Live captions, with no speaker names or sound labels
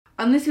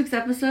On this week's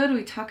episode,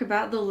 we talk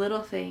about the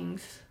little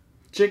things.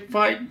 Chick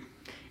fight.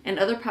 And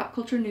other pop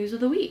culture news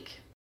of the week.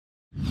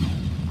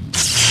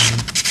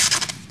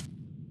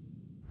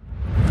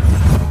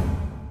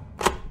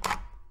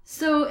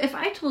 So, if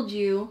I told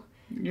you...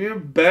 You're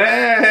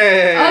back!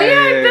 Oh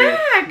yeah, I'm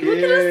back! Look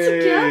at us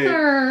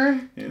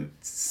together! It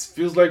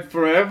feels like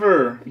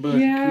forever, but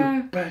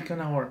yeah. we're back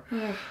in our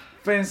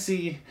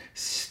fancy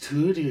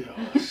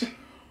studios.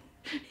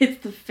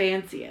 It's the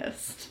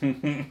fanciest.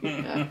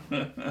 Yeah.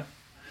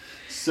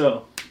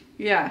 So.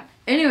 Yeah.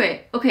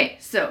 Anyway, okay,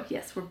 so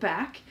yes, we're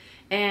back.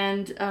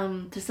 And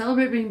to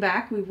celebrate being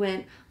back, we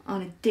went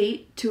on a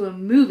date to a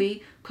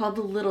movie called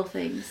The Little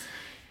Things.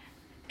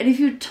 And if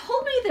you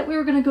told me that we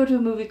were going to go to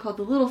a movie called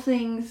The Little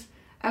Things,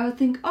 I would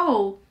think,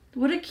 oh,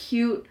 what a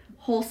cute,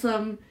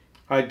 wholesome...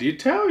 I did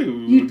tell you.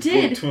 You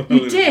did.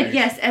 You did,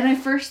 yes. And I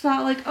first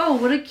thought, like, oh,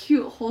 what a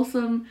cute,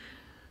 wholesome,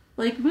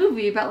 like,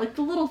 movie about, like,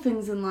 the little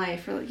things in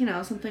life. Or, like, you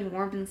know, something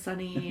warm and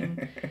sunny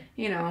and,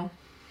 you know.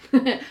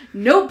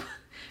 Nope.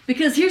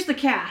 Because here's the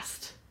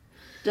cast.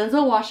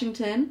 Denzel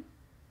Washington,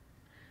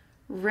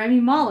 Rami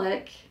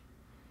Malek,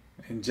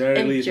 and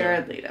Jared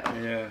Leto.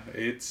 Yeah,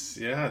 it's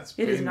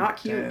it is not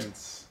cute.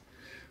 Intense.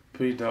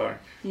 Pretty dark.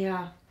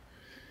 Yeah.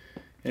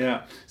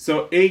 Yeah.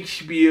 So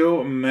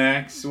HBO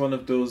Max, one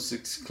of those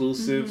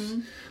exclusives,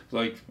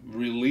 like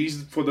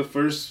released for the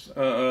first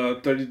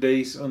 30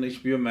 days on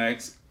HBO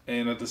Max,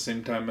 and at the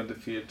same time at the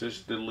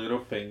theaters, The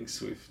Little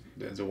Things with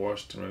Denzel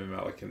Washington, Rami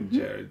Malek, and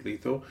Jared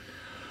Leto.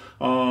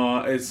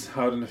 It's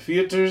out in the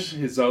theaters.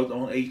 It's out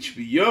on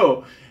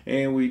HBO,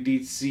 and we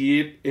did see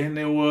it, and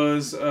it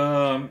was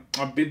a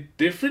bit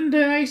different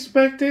than I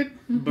expected,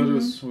 but it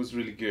was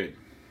really good.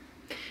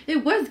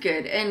 It was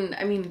good, and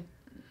I mean,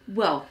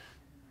 well,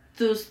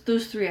 those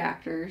three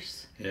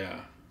actors. Yeah.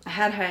 I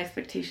had high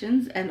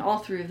expectations, and all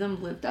three of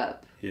them lived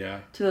up. Yeah.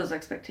 To those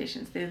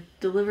expectations. They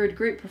delivered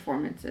great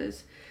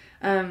performances.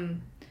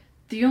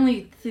 The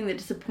only thing that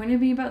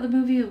disappointed me about the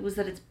movie was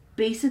that it's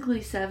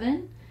basically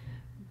 7.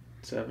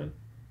 7?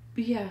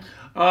 Yeah.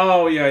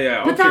 Oh,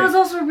 yeah. But that was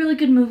also a really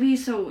good movie,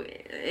 so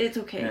it's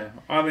okay. Yeah.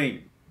 I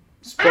mean,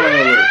 spoiler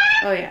alert.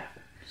 Oh, yeah.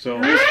 So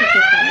I always forget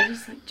that. I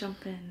just, like,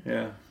 jump in.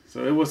 Yeah.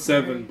 So it was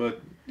 7,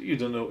 but you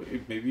don't know.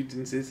 Maybe you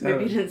didn't see 7.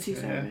 Maybe you didn't see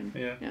 7.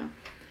 Yeah.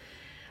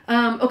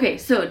 Okay,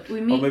 so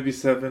we meet... Or maybe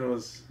 7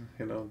 was,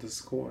 the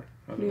score.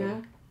 I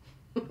don't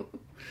know.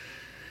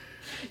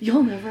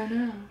 You'll never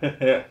know.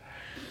 Yeah.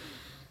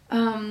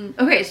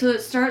 Okay, so it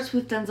starts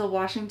with Denzel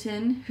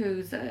Washington,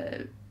 who's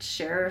a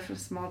sheriff of a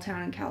small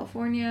town in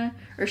California,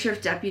 or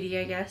sheriff deputy,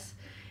 I guess,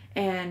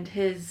 and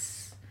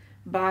his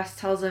boss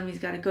tells him he's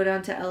got to go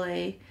down to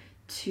LA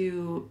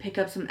to pick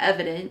up some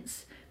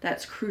evidence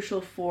that's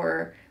crucial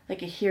for,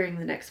 like, a hearing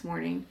the next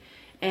morning,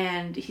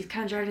 and he's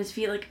kind of dragging his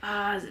feet, like,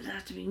 does it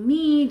have to be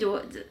me?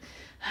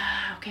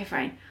 Okay,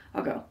 fine,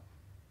 I'll go.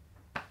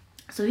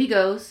 So he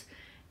goes,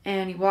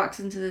 and he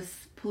walks into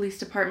this police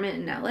department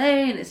in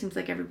LA, and it seems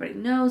like everybody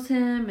knows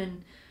him,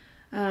 and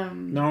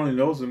not only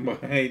knows him,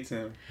 but hates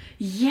him.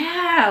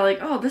 Yeah, like,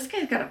 oh, this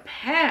guy's got a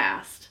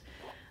past.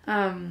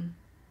 And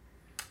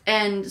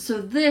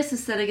so this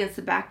is set against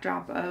the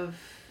backdrop of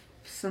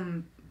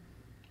some...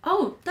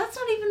 Oh, that's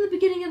not even the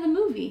beginning of the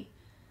movie.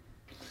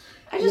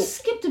 I just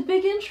skipped a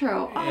big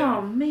intro. Yeah.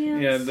 Oh,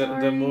 man, yeah,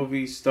 sorry. the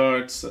movie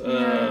starts...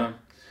 I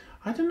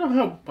don't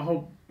know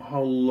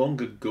how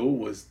long ago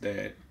was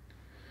that.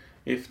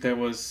 If there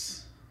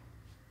was...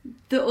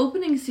 The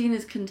opening scene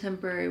is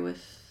contemporary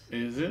with...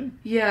 Is it?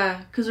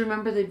 Yeah, because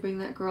remember they bring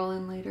that girl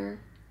in later.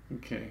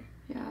 Okay.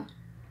 Yeah.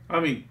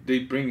 I mean, they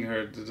bring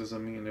her. That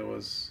doesn't mean it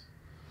was...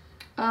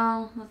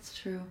 Oh, that's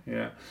true.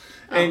 Yeah.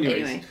 Oh,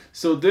 anyway.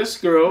 So this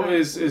girl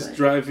is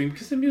driving...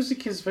 Because the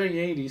music is very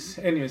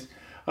 80s. Anyways.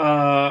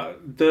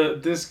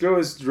 This girl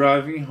is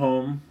driving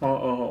home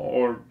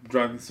or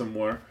driving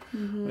somewhere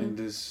in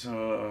this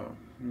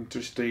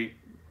interstate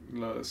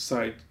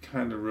side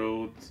kind of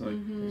road. Like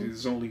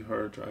it's only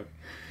her driving,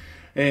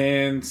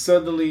 and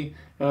suddenly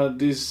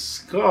this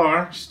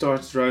car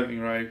starts driving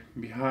right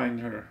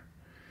behind her,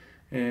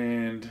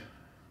 and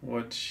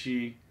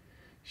she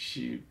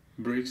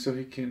brakes so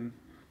he can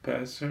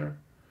pass her.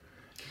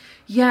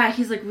 Yeah,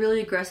 he's like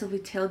really aggressively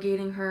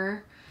tailgating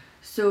her.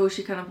 So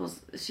she kind of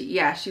pulls...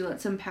 She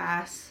lets him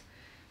pass.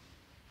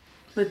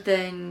 But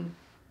then,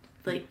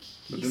 like,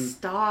 he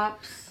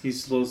stops. He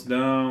slows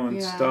down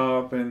and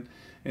stops. And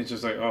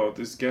just like, oh,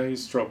 this guy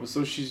is trouble.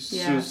 So she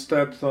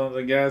steps on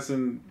the gas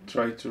and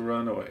tries to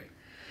run away.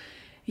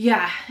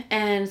 Yeah.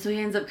 And so he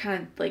ends up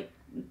kind of, like,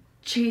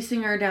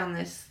 chasing her down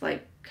this,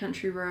 like,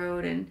 country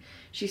road. And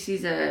she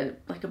sees a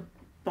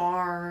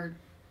bar,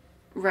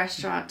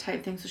 restaurant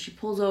type thing. So she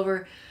pulls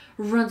over,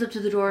 runs up to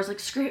the doors,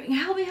 like, screaming,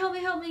 help me, help me,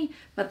 help me.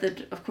 But,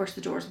 of course,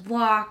 the door's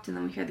locked, and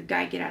then we hear the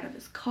guy get out of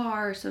his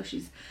car, so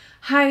she's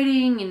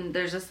hiding, and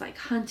there's this, like,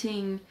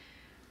 hunting,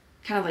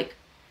 kind of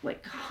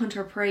like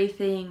hunter-prey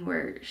thing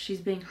where she's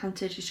being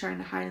hunted. She's trying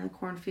to hide in the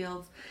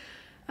cornfields.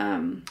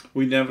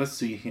 We never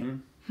see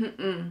him.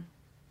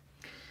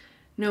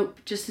 Nope,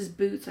 just his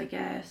boots, I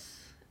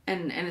guess,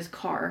 and his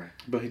car.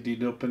 But he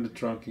did open the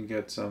trunk and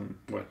get some,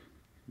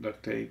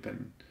 duct tape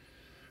and.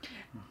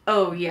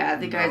 Oh yeah,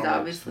 the guy's knowledge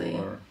obviously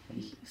for-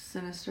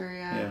 sinister.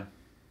 Yeah.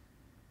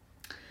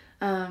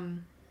 Yeah.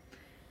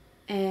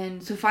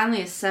 And so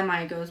finally a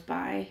semi goes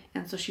by,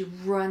 and so she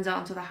runs out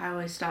onto the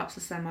highway, stops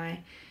the semi,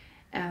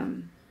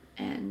 and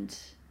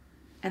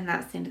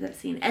that's the end of that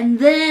scene. And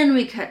then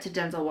we cut to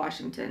Denzel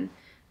Washington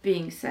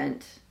being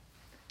sent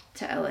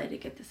to LA to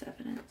get this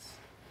evidence.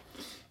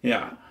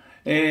 Yeah.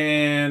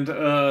 And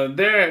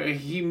there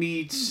he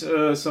meets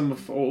some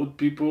of old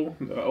people,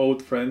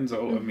 old friends,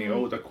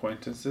 old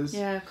acquaintances.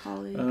 Yeah,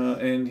 colleagues.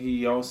 And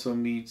he also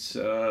meets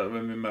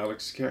Rami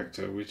Malek's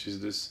character, which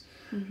is this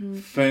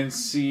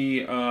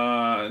fancy,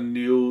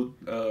 new,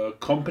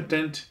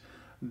 competent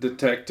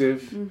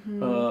detective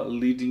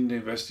leading the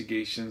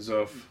investigations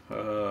of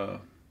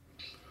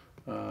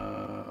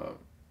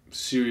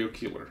serial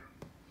killer.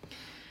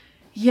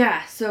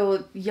 Yeah,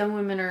 so young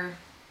women are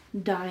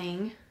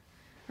dying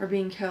or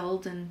being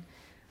killed, and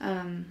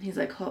he's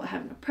like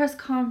having a press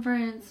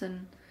conference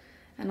and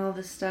all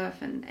this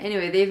stuff. And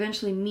anyway, they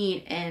eventually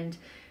meet, and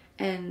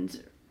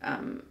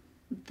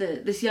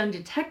this young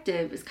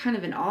detective is kind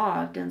of in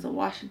awe of Denzel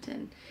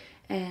Washington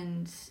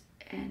and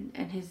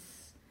his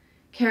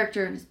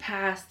character and his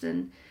past,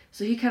 and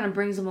so he kind of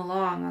brings him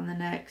along on the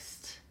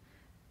next.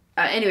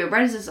 Anyway,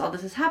 right as all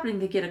this is happening,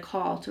 they get a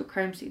call to a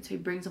crime scene, so he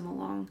brings him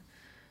along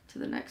to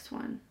the next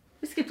one.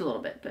 We skipped a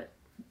little bit, but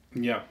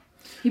yeah,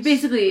 he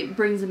basically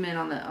brings him in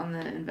on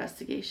the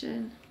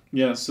investigation.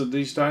 Yeah, so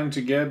they start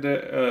to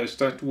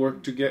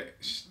work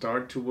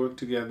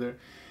together,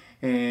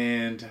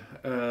 and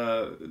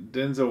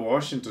Denzel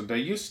Washington, that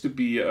used to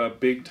be a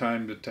big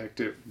time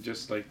detective,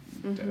 just like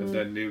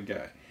that new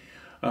guy,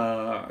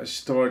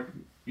 start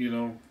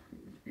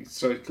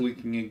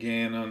clicking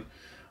again on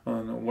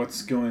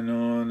what's going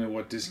on and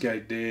what this guy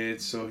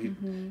did. So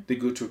they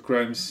go to a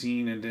crime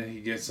scene, and then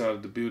he gets out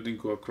of the building,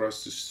 go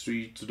across the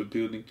street to the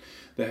building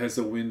that has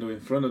a window.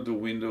 In front of the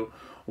window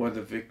where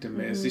the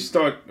victim is, they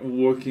start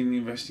working,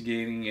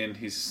 investigating, and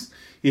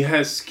he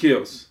has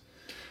skills.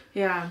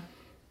 Yeah,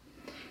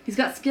 he's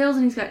got skills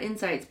and he's got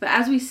insights. But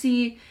as we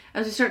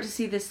start to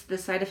see this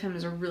side of him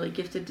as a really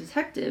gifted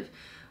detective,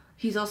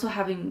 he's also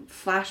having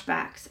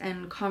flashbacks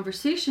and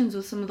conversations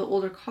with some of the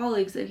older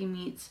colleagues that he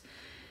meets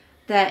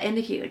that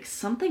indicate like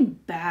something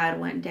bad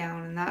went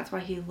down, and that's why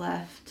he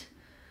left.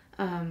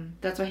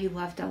 That's why he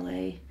left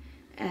LA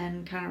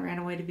and kind of ran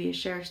away to be a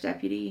sheriff's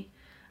deputy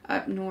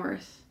up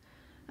north.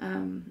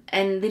 And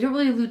they don't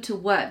really allude to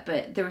what,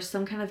 but there was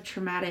some kind of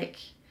traumatic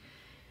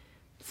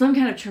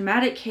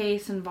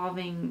case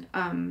involving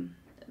a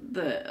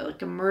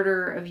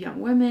murder of young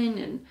women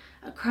and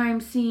a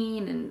crime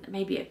scene and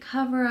maybe a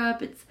cover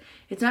up.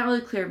 It's not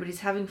really clear, but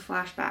he's having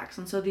flashbacks,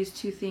 and so these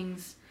two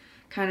things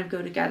kind of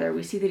go together.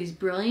 We see that he's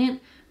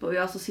brilliant, but we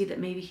also see that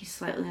maybe he's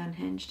slightly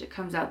unhinged. It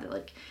comes out that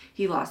like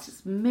he lost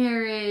his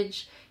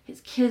marriage, his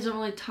kids don't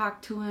really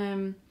talk to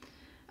him.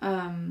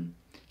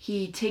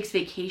 He takes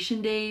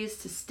vacation days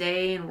to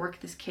stay and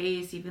work this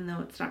case, even though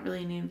it's not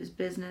really any of his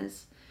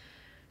business.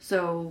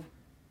 So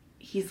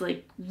he's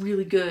like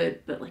really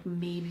good, but like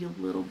maybe a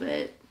little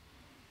bit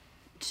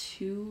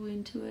too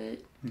into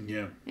it.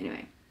 Yeah.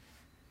 Anyway.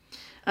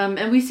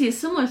 And we see a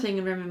similar thing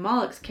in Rami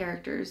Malek's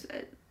characters.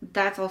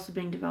 That's also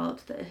being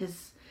developed, that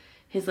his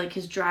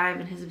drive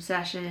and his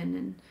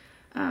obsession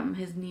and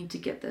his need to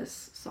get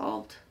this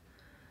solved.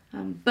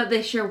 But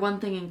they share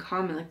one thing in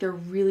common, like they're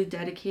really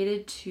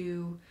dedicated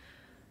to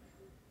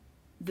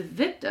the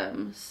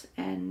victims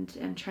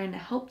and trying to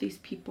help these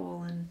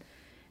people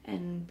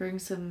and bring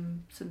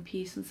some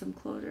peace and some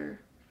closure.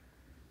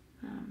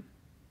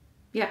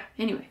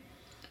 Anyway.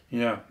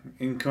 Yeah,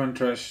 in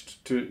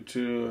contrast to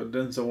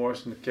Denzel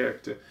Washington's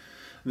character,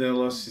 they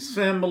lost his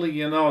family,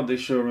 they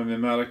show Rami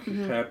Malek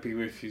happy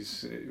with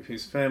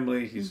his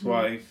family, his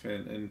wife,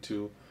 and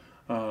two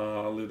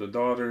little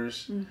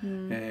daughters,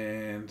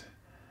 and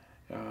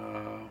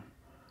they're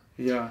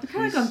kind of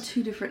like on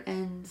two different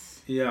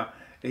ends. Yeah,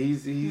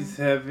 he's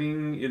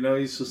having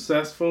he's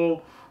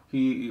successful,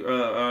 he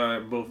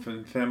both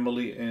in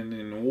family and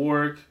in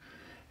work,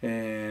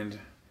 and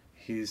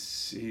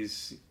he's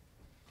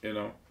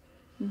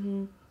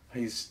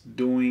he's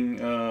doing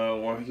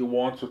what he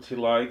wants, what he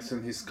likes,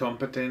 and he's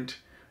competent.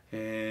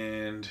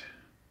 And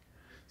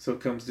so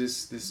comes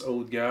this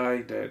old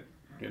guy that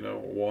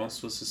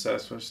once was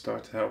successful,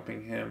 start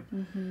helping him.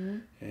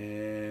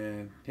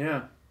 And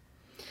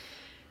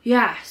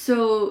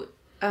so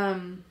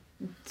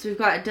we've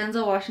got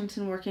Denzel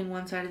Washington working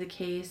one side of the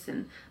case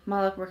and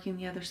Malek working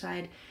the other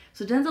side.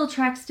 So Denzel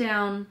tracks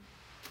down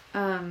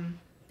a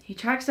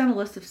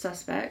list of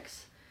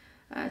suspects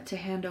to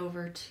hand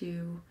over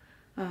to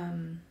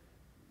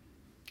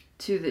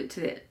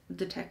the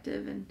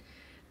detective, and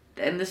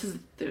I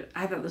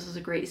thought this was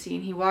a great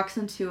scene. He walks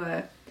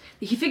into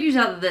he figures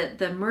out that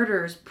the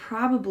murderer is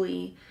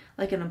probably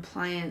like an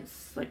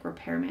appliance like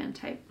repairman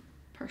type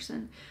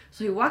person.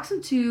 So he walks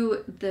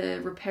into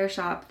the repair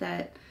shop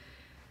that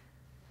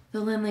the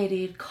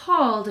landlady had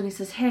called, and he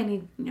says, "Hey, I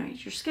need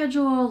your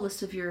schedule,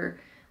 list of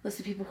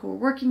people who are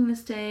working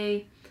this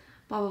day,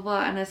 blah blah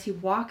blah." And as he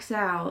walks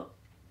out,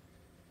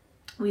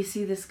 we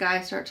see this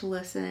guy start to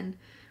listen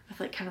with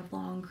like kind of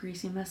long,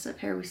 greasy, messed up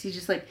hair. We see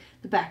just like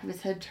the back of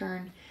his head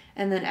turn.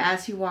 And then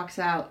as he walks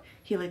out,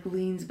 he like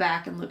leans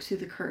back and looks through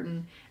the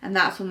curtain. And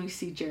that's when we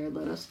see Jared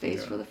Leto's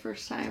face for the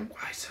first time.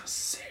 Why so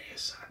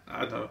serious?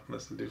 I don't know.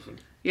 That's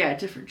different. Yeah,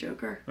 different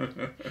Joker.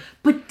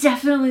 But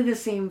definitely the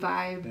same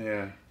vibe.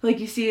 Yeah. Like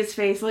you see his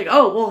face like,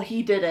 oh, well,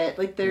 he did it.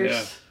 Like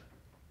there's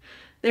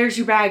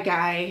your bad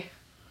guy.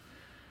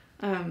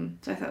 So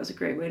I thought it was a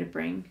great way to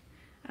bring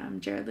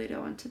Jared Leto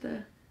onto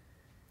the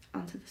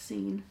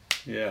scene.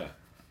 Yeah.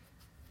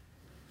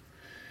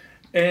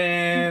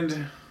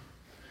 And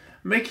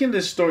making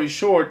the story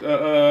short,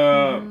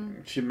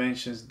 she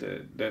mentions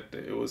that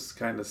it was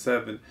kind of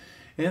Seven,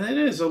 and it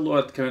is a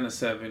lot kind of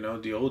Seven. You know,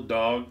 the old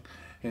dog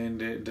and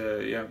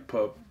the young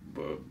pup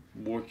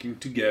working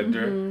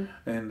together,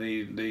 and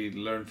they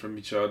learn from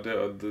each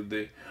other.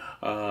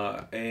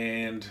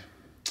 And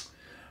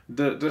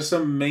there's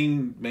some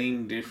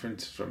main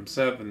difference from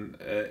Seven,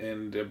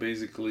 and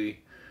basically.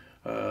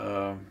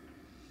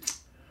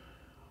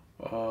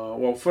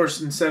 Well,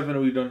 first in Seven,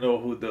 we don't know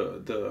who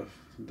the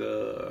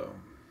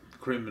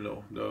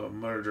criminal, the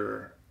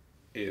murderer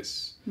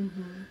is.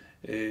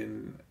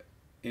 In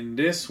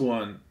this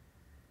one,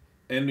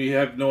 and we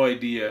have no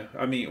idea.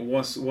 I mean,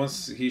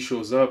 once he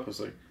shows up, it's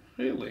like,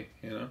 really,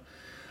 you know,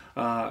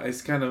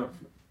 it's Kevin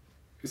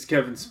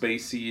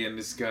Spacey, and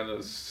it's kind of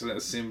a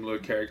similar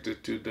character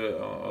to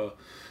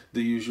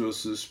the usual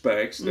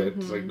suspects that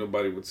like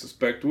nobody would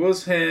suspect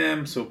was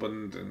him. So, but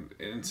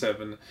in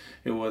Seven,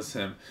 it was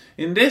him.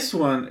 In this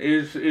one,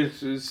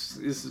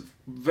 it's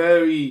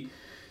very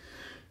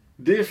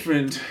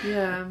different.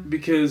 Yeah.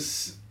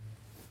 Because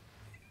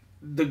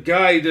the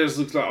guy just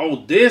looks like,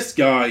 oh, this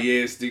guy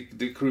is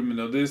the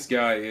criminal. This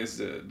guy is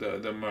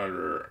the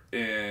murderer,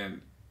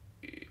 and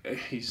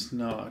he's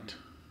not.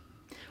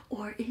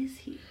 Or is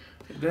he?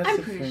 That's I'm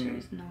the pretty thing. sure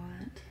he's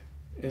not.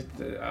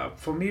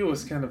 For me, it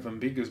was kind of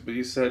ambiguous, but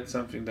you said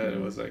something that it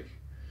was like,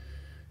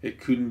 it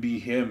couldn't be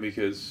him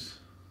because.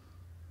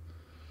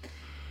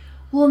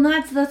 Well, and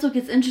that's what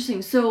gets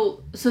interesting.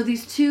 So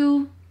these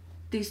two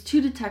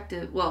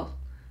detectives, well,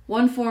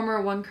 one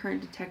former, one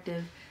current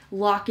detective,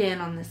 lock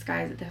in on this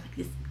guy. That they're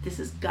like, this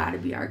has got to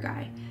be our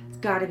guy. It's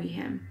got to be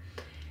him,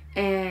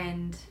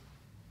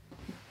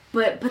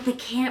 but they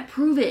can't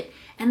prove it,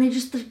 and they're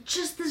just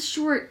this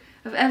short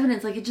of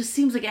evidence. Like, it just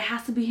seems like it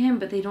has to be him,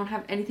 but they don't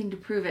have anything to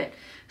prove it.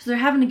 So they're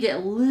having to get a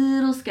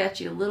little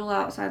sketchy, a little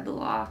outside the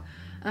law.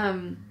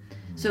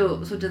 So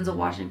Denzel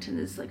Washington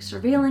is like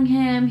surveilling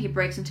him. He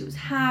breaks into his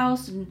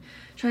house and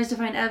tries to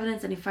find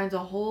evidence, and he finds a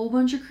whole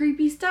bunch of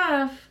creepy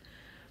stuff,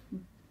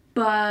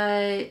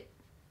 but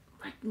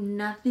like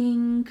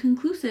nothing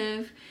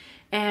conclusive.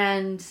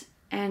 And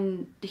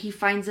he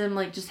finds him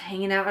like just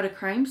hanging out at a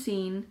crime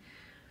scene.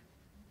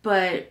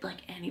 But, like,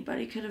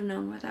 anybody could have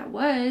known where that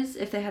was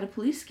if they had a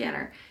police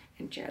scanner.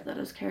 And Jared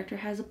Leto's character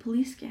has a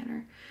police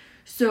scanner.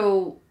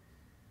 So,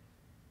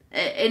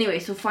 anyway,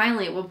 so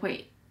finally at one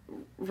point,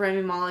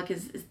 Rami Malek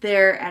is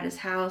there at his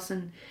house.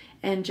 And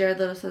Jared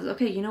Leto says,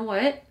 okay, you know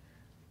what?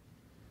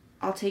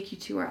 I'll take you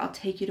to her. I'll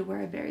take you to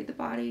where I buried the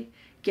body.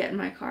 Get in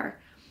my car.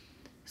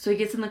 So he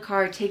gets in the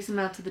car, takes him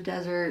out to the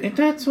desert. And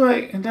that's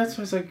why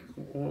it's like,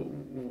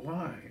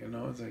 why? You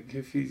know, it's like,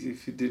 if he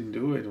didn't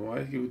do it,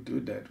 why he would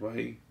do that?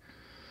 Why?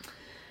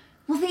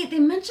 Well, they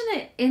mention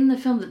it in the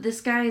film that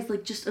this guy is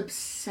like just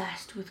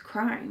obsessed with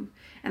crime,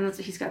 and that's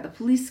he's got the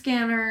police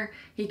scanner.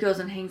 He goes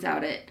and hangs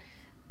out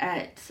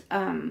at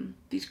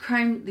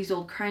these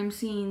old crime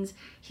scenes.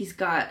 He's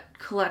got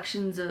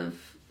collections of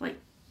like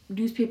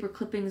newspaper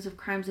clippings of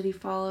crimes that he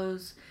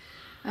follows,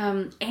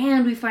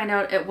 and we find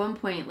out at one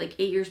point, like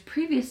 8 years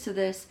previous to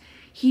this,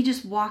 he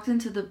just walked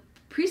into the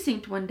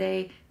precinct one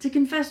day to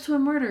confess to a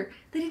murder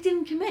that he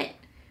didn't commit.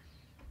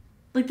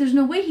 Like, there's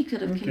no way he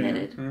could have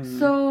committed.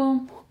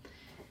 So.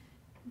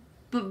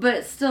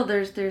 But still,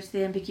 there's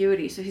the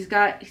ambiguity. So he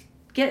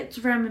gets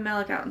Rami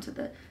Malek out into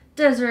the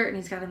desert, and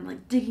he's got him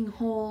like digging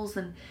holes,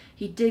 and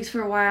he digs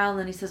for a while, and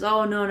then he says,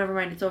 "Oh no, never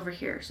mind, it's over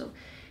here." So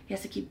he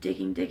has to keep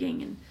digging,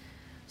 and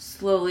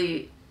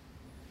slowly,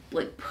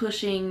 like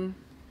pushing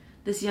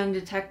this young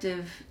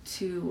detective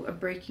to a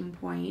breaking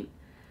point.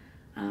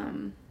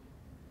 And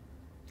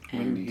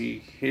he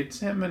hits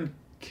him and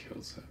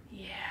kills him.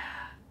 Yeah.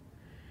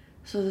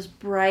 So this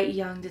bright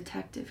young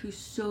detective who's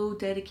so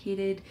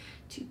dedicated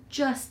to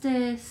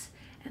justice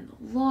and the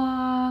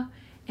law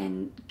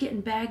and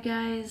getting bad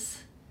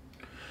guys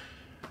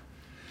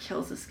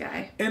kills this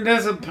guy. And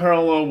there's a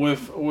parallel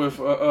with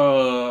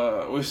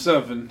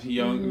Seven,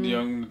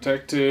 young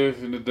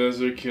detective in the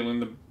desert killing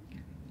the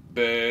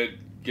bad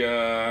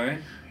guy,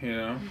 you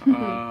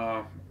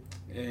know.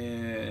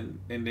 And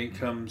then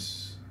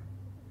comes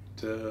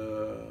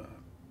the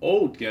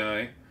old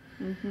guy.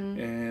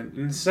 And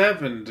in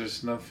Seven,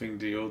 there's nothing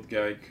the old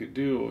guy could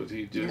do.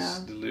 He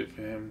just delivered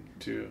him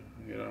to,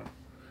 you know.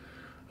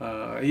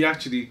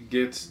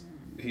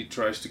 He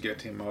tries to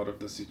get him out of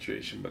the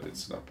situation, but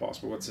it's not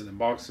possible. What's in the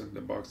box? And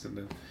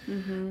then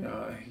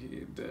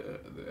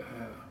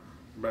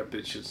Brad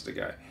Pitt shoots the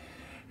guy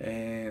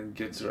and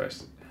gets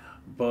arrested.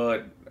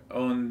 But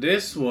on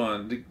this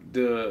one,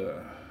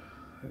 the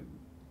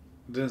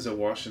Denzel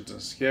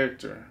Washington's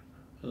character,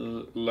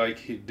 like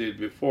he did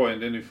before,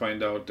 and then we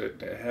find out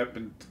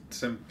that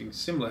something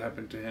similar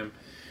happened to him.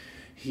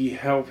 He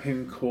helped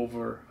him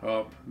cover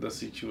up the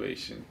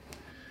situation.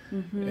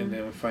 Mm-hmm. And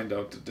then we find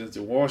out that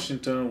Denzel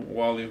Washington,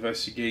 while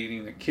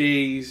investigating a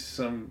case,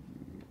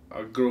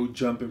 a girl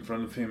jumped in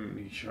front of him and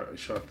he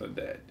shot her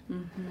dead.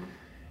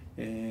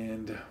 Mm-hmm.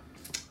 And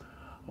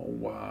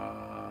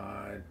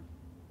what?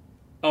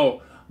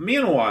 Oh,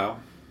 meanwhile,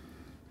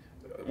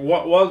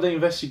 while they're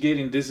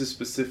investigating this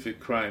specific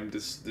crime,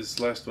 this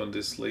last one,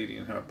 this lady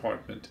in her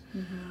apartment,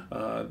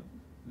 Mm-hmm.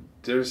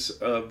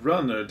 There's a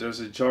runner,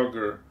 there's a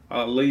jogger,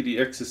 a lady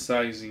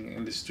exercising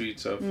in the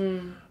streets of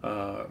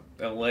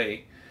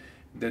L.A.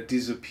 that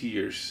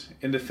disappears,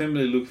 and the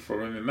family look for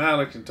Rami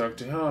Malek and talk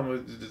to him.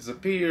 It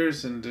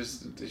disappears, and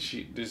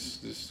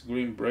this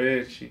green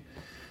bread,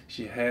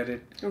 she had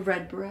it.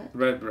 Red bread.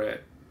 Red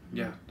bread,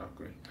 yeah, not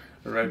green.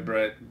 Red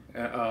bread.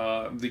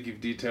 They give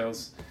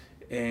details,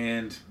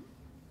 and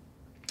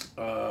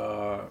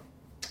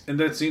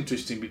that's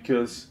interesting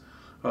because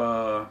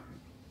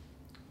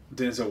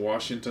Denzel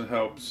Washington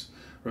helps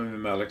Rami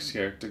Malek's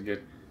character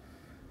get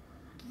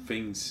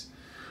things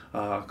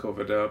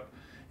covered up,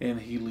 and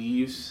he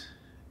leaves.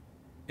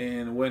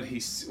 And when he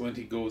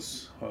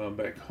goes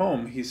back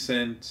home, he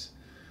sends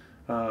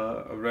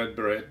a red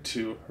bread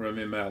to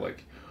Rami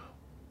Malek,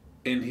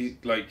 and he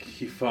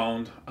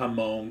found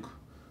among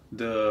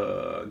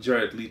the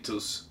Jared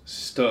Leto's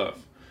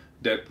stuff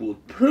that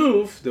would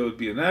prove, there would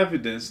be an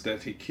evidence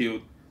that he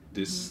killed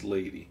this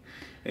lady,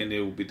 and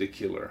it will be the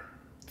killer.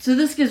 So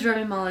this gives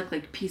Rami Malek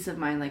like peace of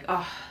mind, like,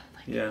 oh,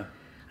 like, yeah,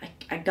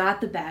 I got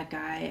the bad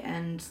guy,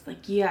 and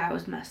like, yeah, I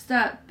was messed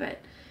up, but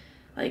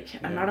like,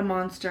 I'm not a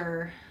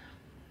monster.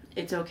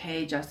 It's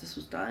okay. Justice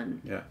was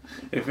done. Yeah.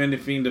 If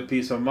anything, the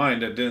peace of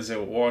mind that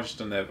Denzel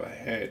Washington never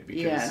had,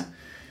 because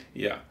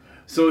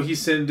So he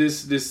sent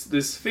this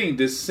thing,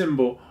 this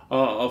symbol,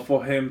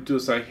 for him to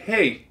say,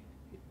 hey,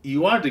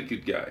 you are the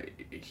good guy.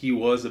 He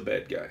was a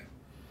bad guy.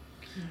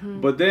 Mm-hmm.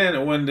 But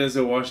then when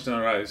Denzel Washington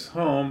arrives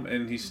home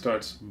and he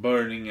starts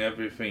burning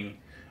everything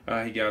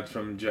he got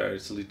from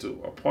Jared Leto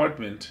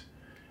apartment,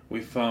 we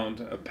found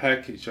a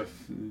package of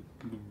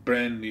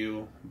brand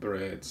new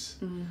breads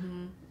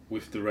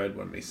with the red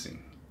one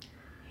missing.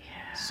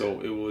 Yeah.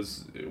 So it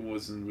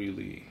wasn't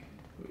really,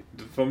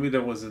 for me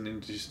that was an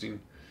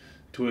interesting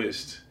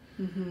twist,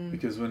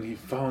 because when he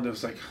found it, I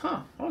was like,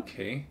 huh,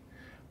 okay,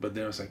 but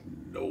then I was like,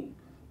 no,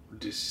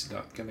 this is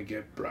not gonna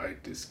get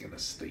bright. This is gonna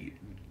stay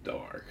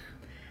dark.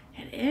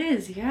 It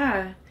is,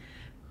 yeah.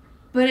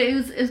 But it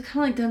was kind of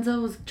like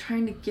Denzel was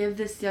trying to give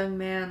this young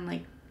man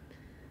like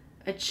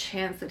a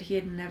chance that he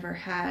had never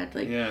had.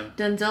 Like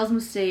Denzel's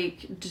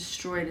mistake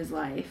destroyed his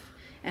life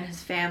and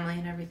his family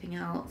and everything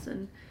else,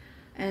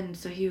 and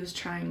so he was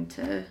trying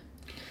to.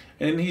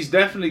 And he's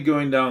definitely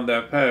going down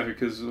that path,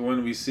 because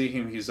when we see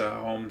him, he's at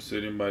home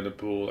sitting by the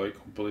pool, like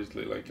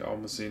completely, like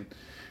almost in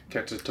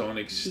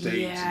catatonic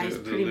state. Yeah,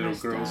 the little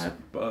girls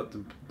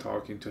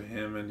talking to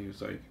him, and he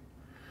was like,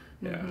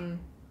 yeah. Mm-hmm.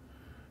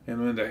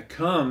 And when that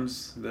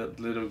comes, that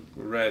little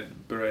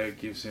red bread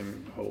gives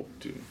him hope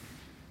to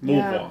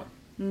move on.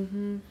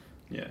 Mm-hmm.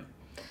 Yeah.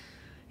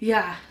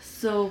 Yeah.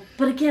 So,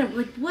 but again,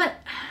 like what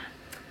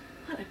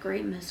a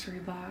great mystery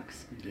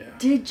box. Yeah.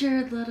 Did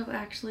Jared Leto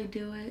actually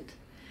do it?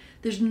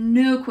 There's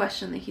no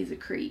question that he's a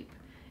creep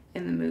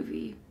in the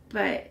movie,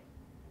 but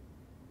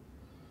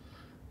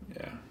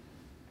yeah.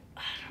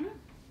 I don't know.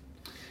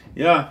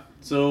 Yeah.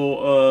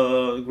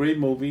 So, great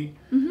movie.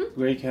 Mm-hmm.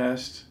 Great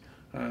cast.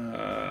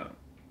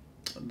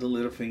 The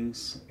Little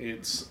Things.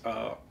 It's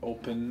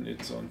open.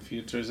 It's on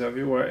theaters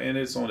everywhere, and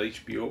it's on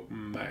HBO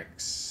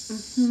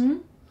Max. Mm-hmm.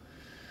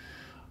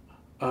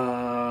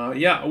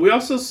 Yeah, we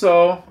also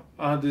saw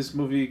this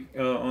movie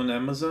on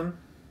Amazon.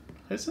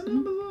 Is it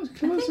Amazon?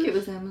 I think it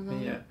was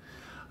Amazon. Yeah.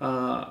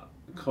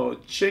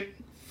 Called Chick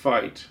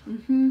Fight,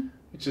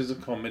 which is a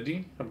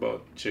comedy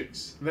about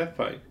chicks that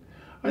fight.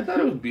 I thought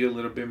it would be a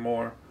little bit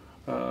more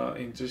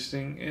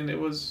interesting, and it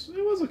was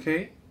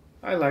okay.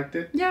 I liked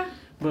it. Yeah.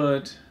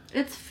 But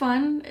it's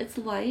fun. It's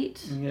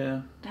light.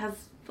 Yeah. It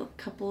has a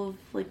couple of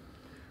like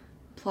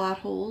plot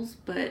holes,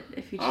 but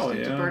if you just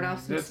need to burn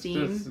off some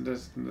steam,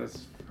 that's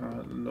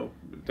no,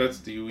 that's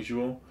the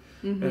usual.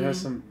 It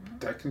has some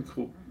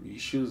technical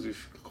issues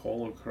with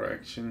color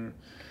correction.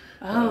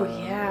 Oh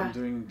yeah.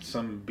 Doing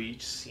some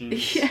beach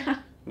scenes. Yeah.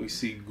 We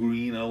see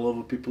green all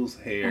over people's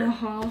hair.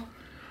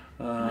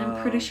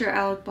 I'm pretty sure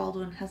Alec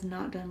Baldwin has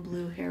not done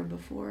blue hair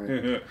before. Or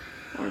green.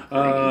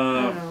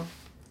 I don't know.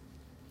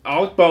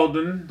 Alec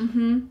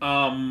Baldwin,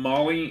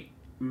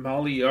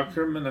 Molly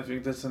Ackerman, I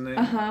think that's her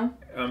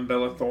name.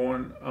 Bella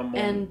Thorne.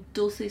 And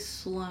Dulce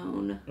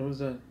Sloan. What was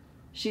that?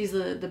 She's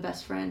the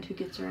best friend who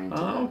gets her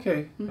into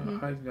okay.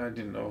 I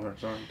didn't know her.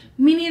 So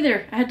Me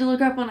neither. I had to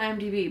look her up on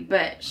IMDb,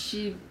 but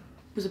she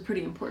was a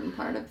pretty important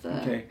part of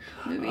the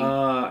movie.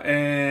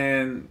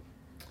 And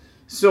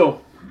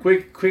so,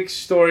 quick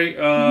story.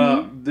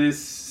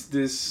 This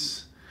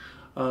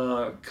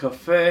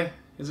cafe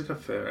is a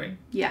cafe, right?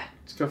 Yeah.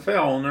 cafe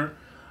owner.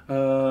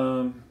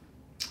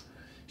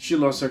 She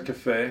lost her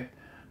cafe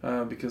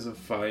because of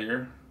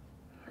fire.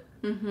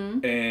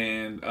 Mm-hmm.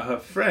 And her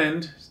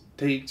friend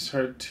takes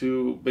her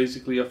to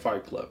basically a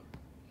fight club.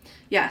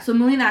 Yeah, so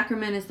Malina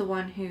Ackerman is the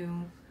one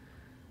who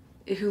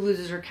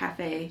loses her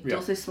cafe. Yeah.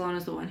 Dulce Sloan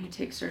is the one who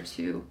takes her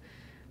to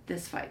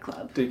this fight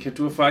club. Take her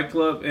to a fight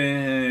club,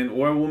 and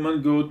where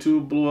women go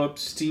to blow up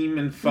steam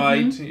and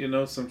fight,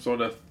 Mm-hmm. some sort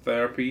of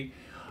therapy.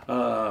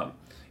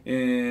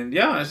 And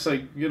yeah, it's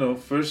like,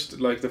 first,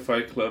 like the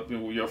fight club,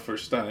 your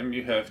first time,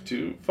 you have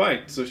to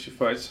fight. So she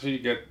fights, she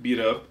got beat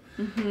up,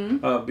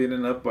 Mm-hmm.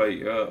 beaten up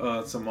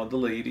by some other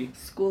lady.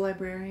 School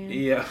librarian.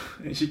 Yeah,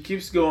 and she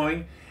keeps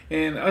going.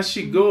 And as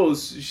she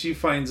goes, she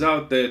finds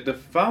out that the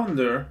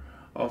founder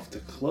of the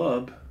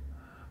club,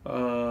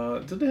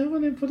 do they have a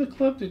name for the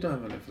club? They don't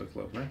have a name for the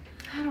club, right?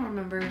 I don't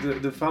remember.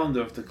 The founder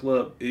of the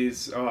club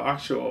is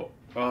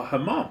her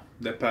mom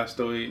that passed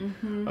away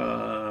Mm-hmm.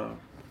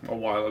 A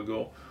while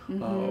ago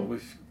Mm-hmm.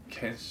 with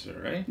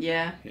cancer, right?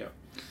 Yeah.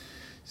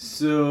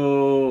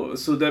 So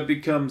that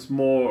becomes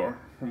more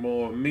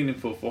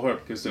meaningful for her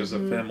because there's a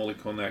family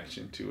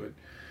connection to it.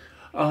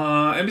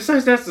 And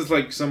besides that, there's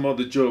like some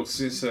other jokes.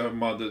 Since her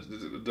mother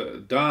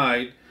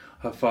died,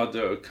 her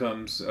father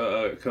comes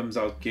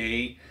out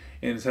gay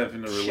and is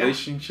having a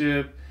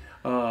relationship.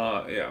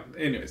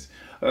 Anyways,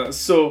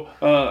 so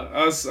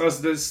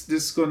as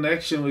this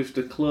connection with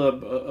the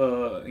club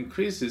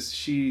increases,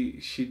 she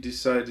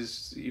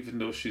decides, even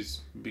though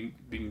she's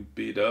being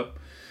beat up,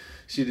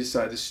 she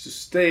decides to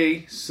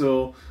stay.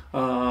 So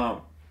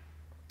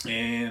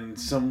and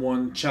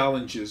someone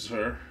challenges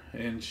her,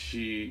 and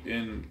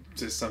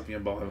says something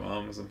about her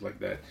mom or something like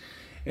that,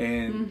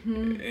 and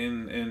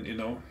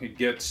it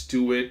gets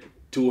to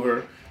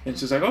her, and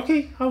she's like,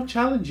 okay, I'll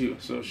challenge you.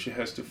 So she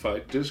has to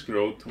fight this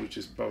girl, which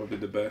is probably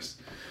the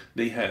best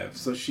they have.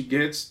 So she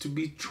gets to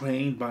be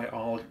trained by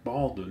Alec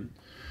Baldwin.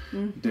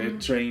 They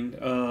trained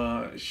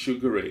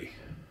Sugar Ray.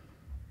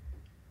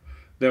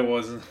 There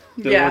was a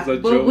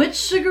joke. But which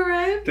Sugar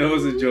Ray? There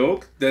was a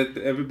joke that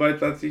everybody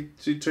thought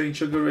she trained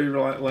Sugar Ray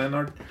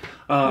Leonard,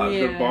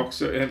 the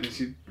boxer, and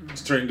she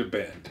trained the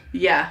band.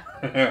 Yeah.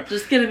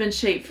 Just get him in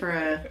shape for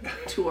a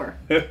tour.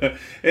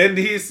 And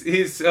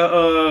his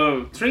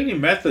training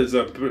methods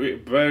are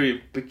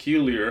very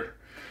peculiar.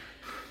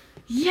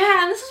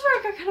 Yeah, and this is where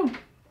it got kind of...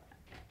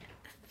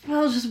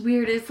 Well, it's just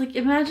weird. It's like,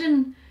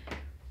 imagine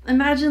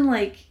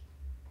like...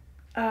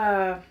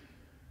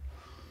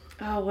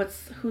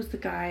 who's the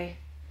guy?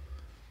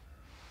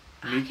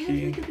 I can't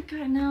think of the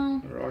guy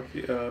now.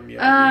 Rocky,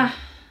 Miyagi.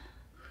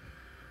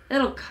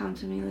 It'll come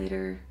to me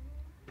later.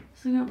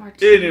 Something about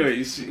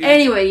Martinez.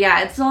 Anyway,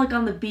 yeah, it's all like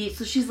on the beach.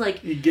 So she's like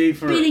he gave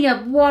her beating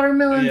up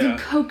watermelons and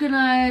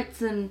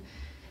coconuts and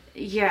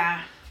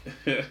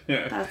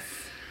that's.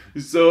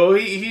 So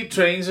he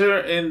trains her,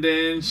 and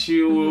then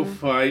she will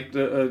fight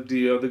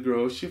the other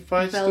girl. She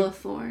fights Bella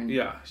Thorne.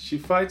 Yeah, she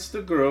fights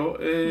the girl,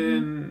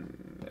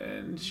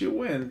 and she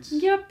wins.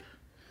 Yep.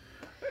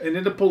 And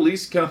then the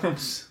police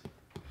comes.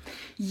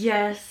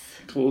 Yes.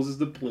 Closes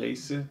the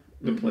place.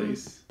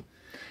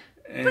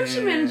 But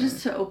she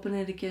manages to open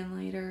it again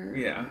later.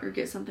 Yeah. Or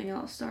get something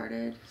else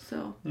started.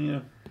 So. Yeah.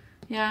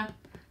 Yeah.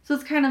 So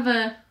it's kind of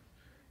a,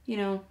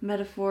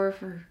 metaphor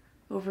for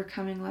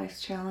overcoming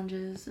life's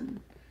challenges and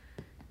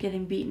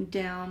getting beaten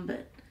down,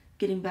 but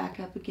getting back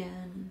up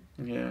again.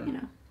 Yeah.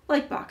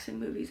 Like boxing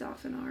movies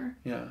often are.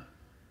 Yeah.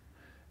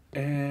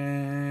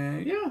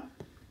 And yeah.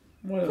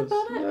 What else? That's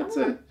about it. That's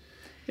it.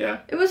 Yeah.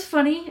 It was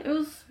funny. It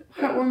was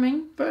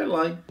heartwarming. Very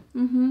light.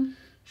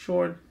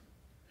 Short.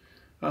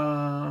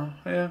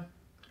 Yeah.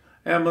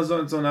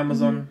 Amazon. It's on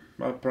Amazon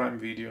Prime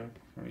Video.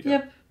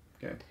 Yep.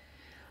 Okay.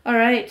 All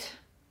right.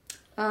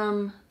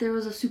 There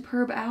was a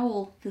superb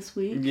owl this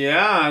week.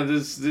 Yeah,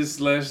 this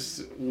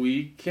last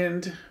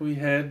weekend we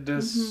had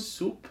the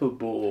Super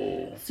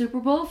Bowl. Super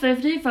Bowl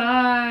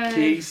 55.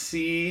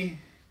 KC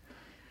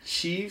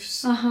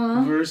Chiefs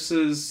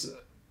versus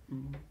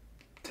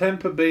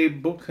Tampa Bay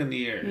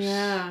Buccaneers.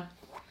 Yeah.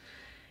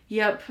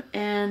 Yep,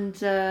 and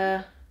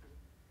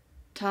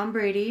Tom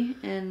Brady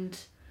and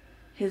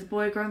his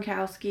boy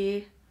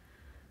Gronkowski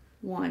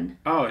won.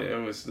 Oh yeah,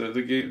 it was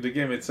the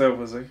game itself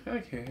was like,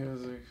 okay, it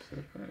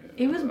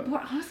was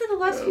honestly the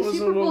last few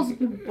Super Bowls have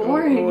been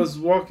boring. It was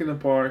walk in the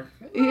park.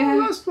 Yeah.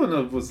 The last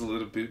one was a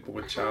little bit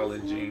more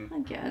challenging. I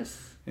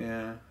guess.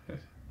 Yeah.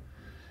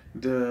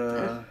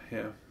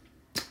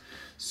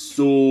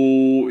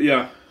 So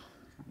yeah,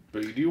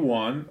 Brady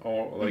won,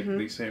 or like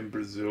they say in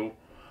Brazil,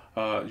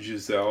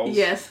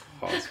 Giselle's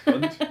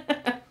husband.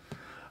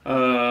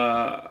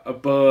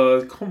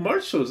 But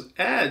commercials,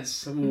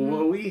 ads,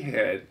 what we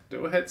had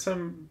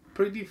some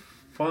pretty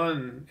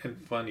fun and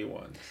funny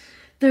ones.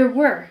 There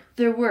were.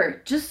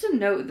 Just a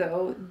note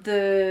though,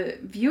 the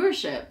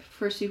viewership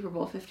for Super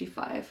Bowl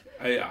 55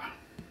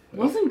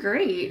 wasn't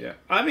great. Yeah,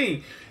 I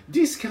mean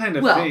these kind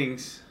of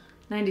things.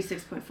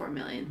 96.4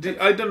 million.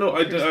 I don't know.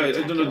 I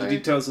don't know the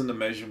details on the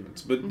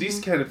measurements, but these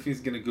kind of things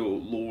gonna go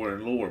lower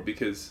and lower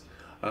because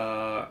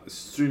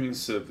streaming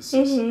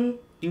services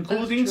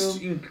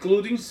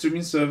including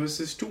streaming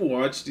services to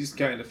watch these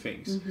kind of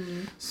things.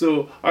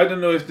 So I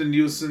don't know if the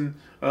Nielsen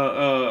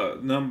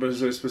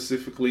numbers are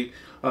specifically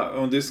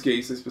on this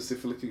case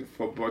specifically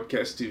for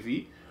broadcast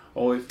TV,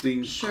 or if they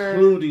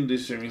including the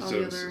streaming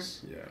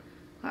services.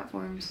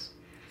 Platforms.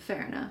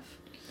 Fair enough.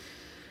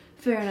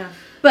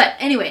 But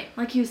anyway,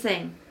 like you were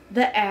saying,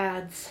 the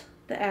ads.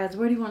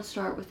 Where do you want to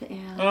start with the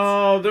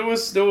ads? There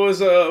was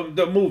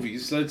the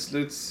movies. Let's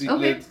see.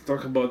 Okay. Let's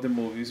talk about the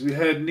movies. We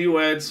had new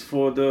ads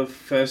for the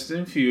Fast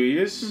and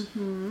Furious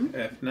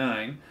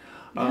F9.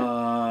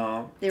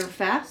 Yeah. They were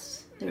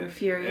fast. They were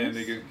furious. And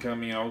they're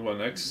coming out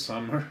next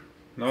summer.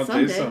 Not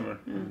Sunday. This summer.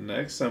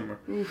 Next summer.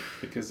 Oof.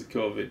 Because of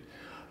COVID.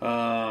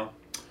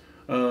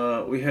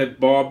 We had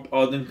Bob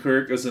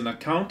Odenkirk as an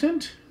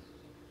accountant.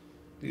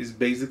 He's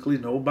basically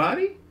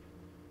nobody.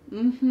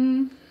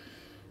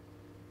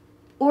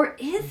 Or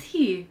is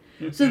he?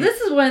 So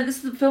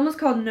the film is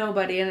called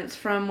Nobody, and it's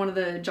from one of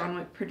the John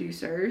Wick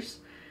producers,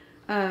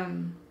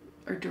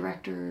 or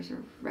directors,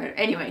 or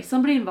anyway,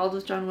 somebody involved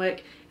with John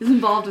Wick is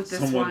involved with this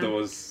Someone one. that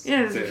was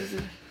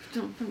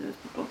Don't from those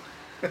people.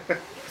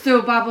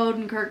 So Bob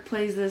Odenkirk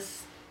plays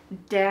this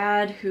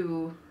dad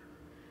who's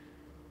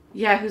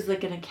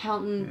like an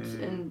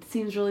accountant and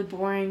seems really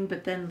boring,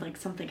 but then like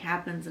something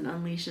happens and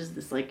unleashes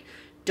this like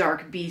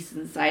dark beast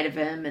inside of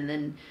him, and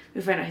then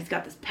we find out he's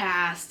got this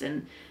past,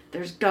 and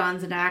there's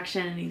guns and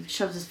action, and he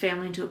shoves his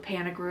family into a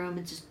panic room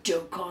and just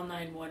call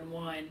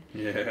 911.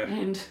 Yeah.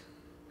 And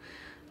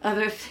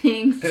other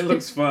things. It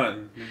looks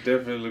fun. It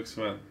definitely looks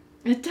fun.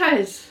 It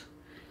does.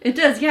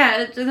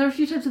 Yeah. There are a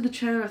few times in the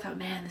trailer where I thought,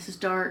 man, this is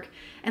dark.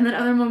 And then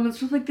other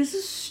moments where like, this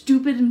is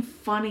stupid and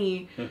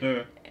funny.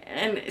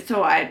 And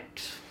so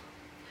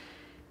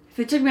if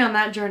they took me on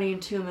that journey in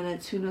 2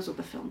 minutes, who knows what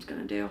the film's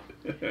gonna do.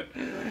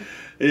 Anyway.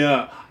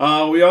 Yeah.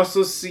 We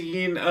also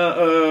seen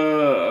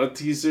a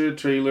teaser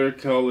trailer,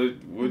 call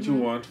it what you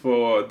want,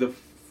 for the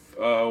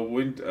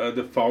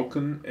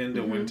Falcon and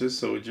the Winter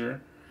Soldier.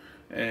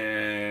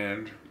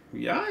 And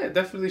yeah, it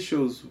definitely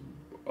shows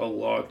a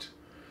lot.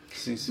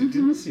 Since we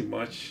didn't see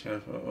much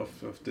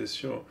of this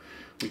show,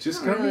 which is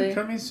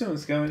coming soon.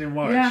 It's coming in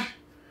March. Yeah.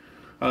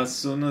 As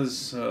soon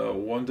as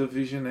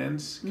WandaVision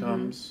ends,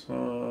 comes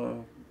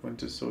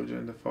Winter Soldier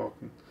and the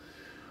Falcon.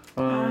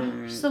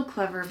 So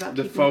clever about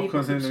the keeping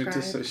Falcon people and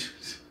Winter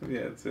subscribed. Soldier.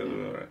 Yeah, it's the other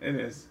way around. It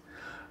is.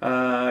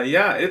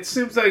 It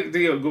seems like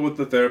they go with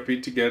the therapy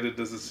together. It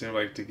doesn't seem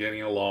like they're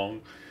getting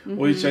along,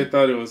 which I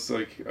thought it was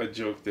like a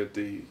joke that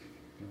they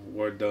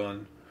were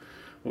done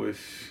with,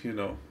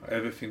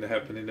 everything that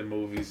happened in the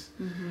movies.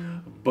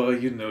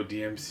 But the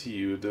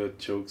MCU, the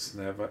jokes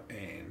never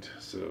end.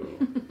 So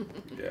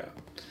yeah.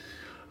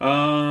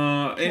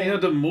 Any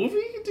other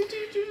movie did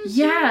you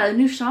see? Yeah, a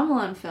new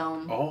Shyamalan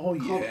film. Oh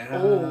called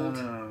yeah. Old.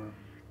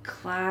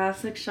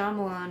 Classic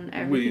Shyamalan.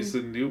 Everything. Wait, is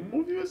it a new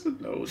movie or is it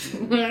an old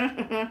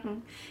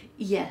movie?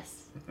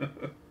 Yes.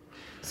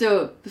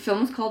 So the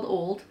film is called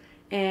Old,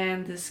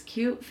 and this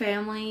cute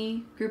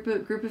family group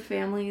of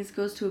families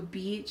goes to a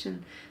beach,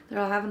 and they're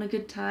all having a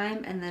good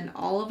time, and then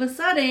all of a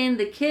sudden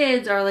the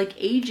kids are like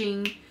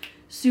aging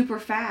super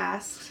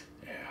fast.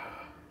 Yeah.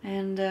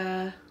 And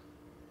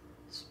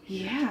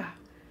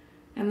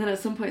and then at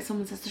some point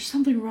someone says, "There's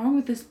something wrong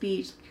with this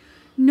beach."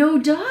 No,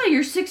 duh,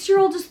 your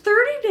 6-year-old is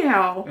 30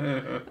 now.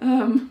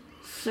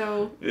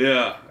 So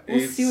yeah,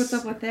 we'll see what's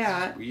up with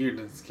that. It's weird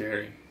and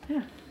scary.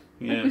 Yeah.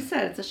 Like we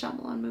said, it's a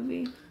Shyamalan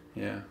movie.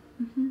 Yeah.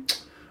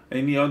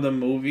 Any other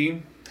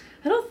movie?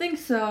 I don't think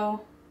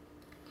so.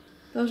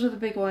 Those are the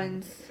big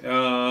ones.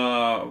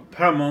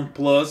 Paramount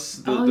Plus,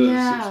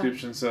 the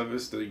subscription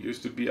service that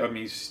used to be,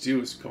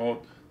 still is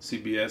called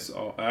CBS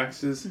All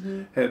Access,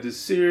 had a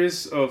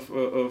series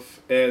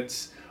of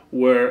ads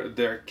where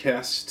their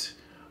cast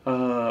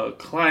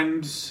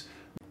climbs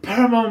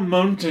Paramount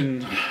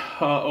Mountain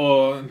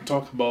or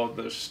talk about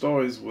their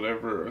stories,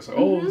 whatever. It's like,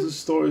 the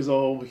story's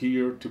all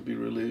here to be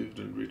relived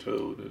and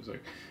retold. It's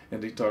like,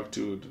 and they talk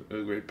to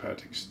the great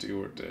Patrick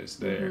Stewart that is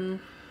there.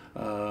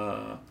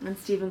 And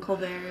Stephen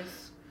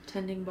Colbert's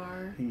tending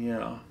bar.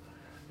 Yeah.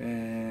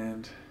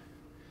 And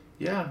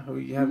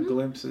we have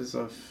glimpses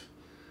of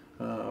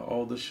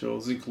all the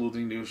shows,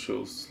 including new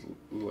shows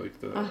like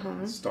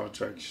the Star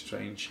Trek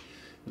Strange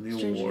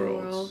New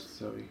Worlds.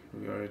 So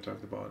we already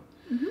talked about.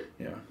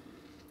 Yeah.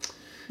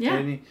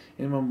 Any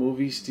more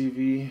movies,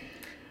 TV?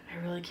 I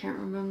really can't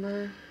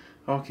remember.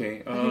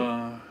 Okay.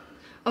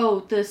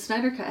 The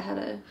Snyder Cut had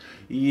a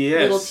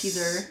little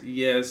teaser.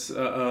 Yes.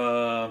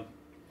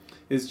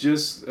 It's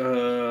just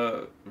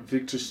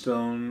Victor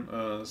Stone,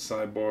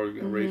 Cyborg,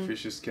 Ray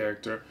Fisher's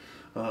character,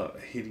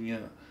 hitting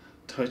a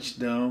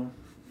touchdown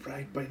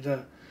right by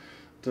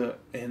the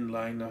end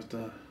line of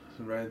the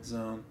red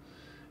zone.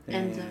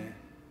 End zone.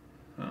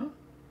 Huh?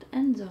 The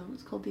end zone.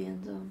 It's called the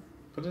end zone.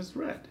 But it's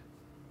red.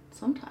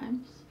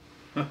 Sometimes.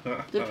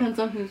 Depends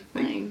on who's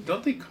playing.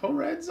 Don't they call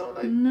red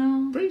zone?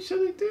 No. Pretty sure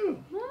they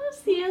do. Well, it's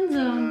the end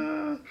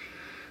zone.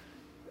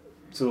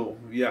 So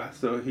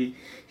he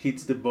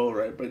hits the ball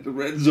right by the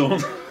red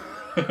zone.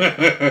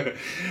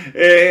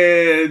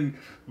 And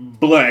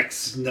Black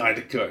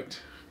Snyder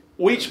Cut.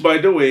 Which, by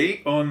the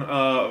way, on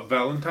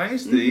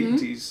Valentine's Day,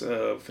 this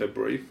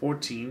February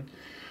 14,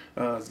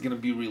 is going to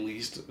be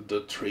released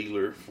the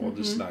trailer for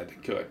the Snyder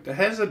Cut. It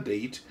has a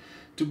date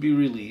to be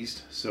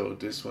released, so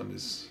this one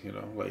is,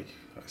 like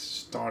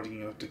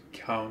starting of the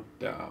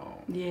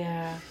countdown.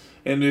 Yeah.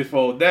 And with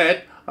all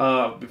that,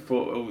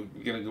 before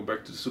we're going to go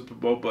back to the Super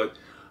Bowl, but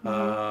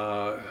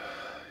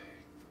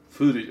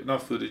footage,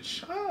 not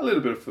footage, a little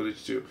bit of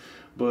footage too,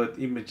 but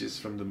images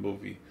from the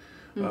movie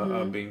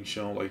are being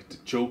shown, like the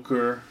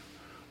Joker,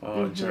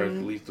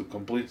 Jared Leto,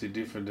 completely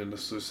different than the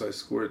Suicide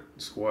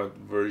Squad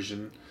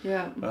version.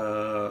 Yeah.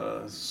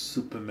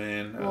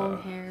 Superman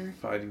long hair,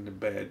 fighting the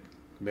bad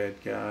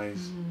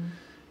guys,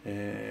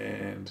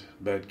 and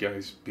bad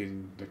guys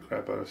beating the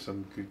crap out of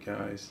some good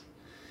guys.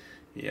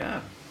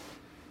 Yeah.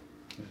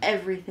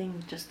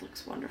 Everything just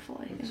looks wonderful,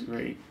 I think. It's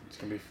great. It's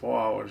gonna be 4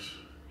 hours.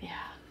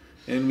 Yeah.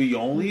 And we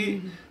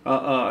only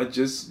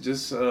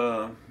just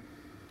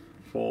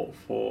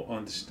for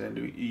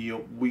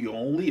understanding, we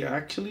only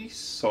actually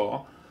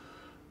saw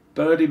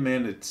 30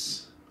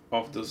 minutes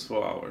of those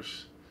 4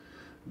 hours.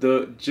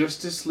 The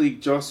Justice League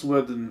Joss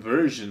Whedon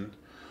version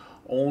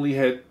only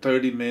had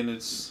 30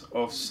 minutes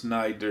of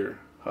Snyder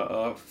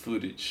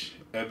footage.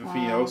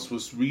 Everything else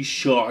was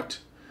reshot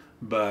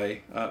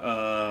by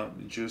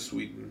Joss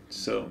Whedon.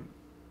 So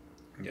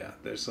yeah,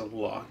 there's a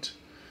lot,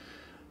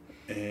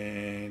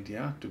 and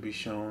to be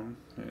shown,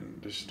 and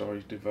the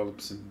story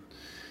develops in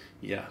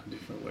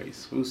different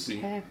ways. We'll see.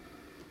 Okay.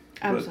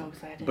 I'm so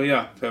excited. But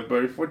yeah,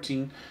 February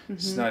 14,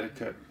 Snyder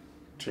Cut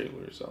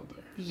trailer is out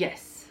there.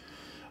 Yes.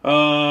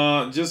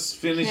 Just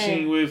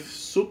finishing with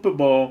Super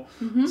Bowl,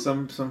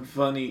 some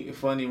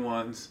funny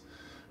ones.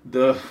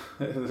 The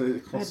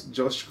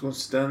Josh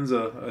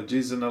Costanza,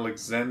 Jason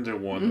Alexander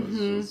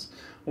one was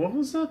what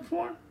was that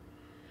for?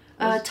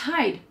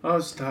 Tide. Oh,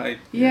 it's Tide.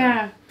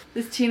 Yeah.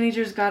 This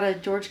teenager's got a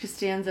George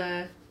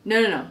Costanza,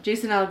 no,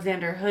 Jason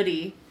Alexander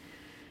hoodie,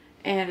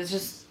 and it's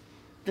just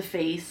the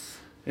face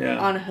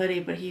on a hoodie,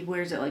 but he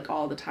wears it like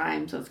all the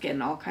time, so it's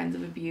getting all kinds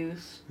of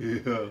abuse.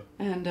 Yeah.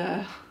 And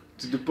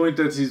to the point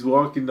that he's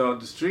walking down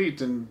the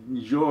street and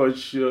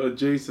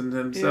Jason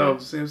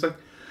himself seems like,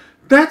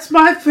 "That's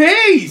my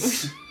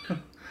face."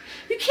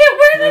 You can't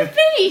wear that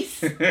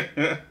face.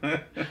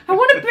 I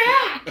want it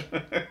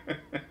back.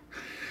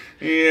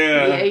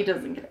 Yeah, he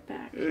doesn't get it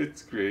back.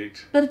 It's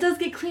great. But it does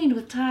get cleaned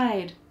with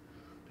Tide.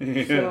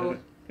 Yeah. So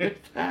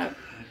it's that.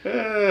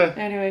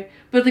 Anyway,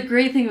 but the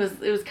great thing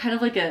was it was kind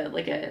of like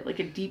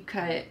a deep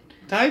cut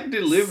Tide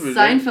delivered.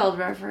 Seinfeld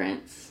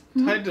reference.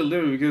 Tide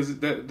delivered because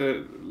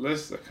the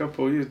last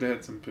couple of years they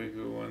had some pretty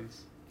good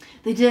ones.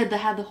 They did. They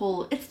had the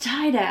whole "It's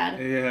Tide" ad.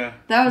 Yeah.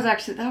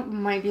 That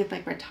might be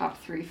like my top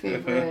 3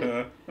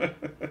 favorite.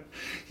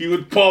 He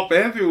would pop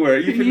everywhere,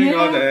 even in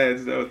all the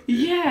ads.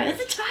 Yeah,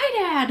 it's a Tide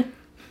ad.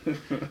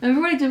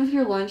 Remember what I did with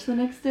your lunch the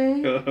next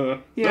day?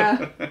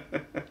 Yeah.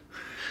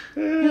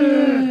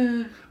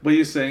 What are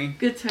you saying?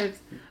 Good times.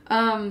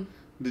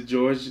 The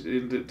George,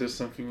 there's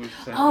something with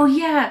Seinfeld. Oh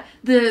yeah,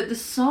 the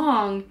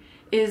song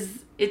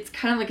it's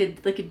kind of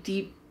like a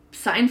deep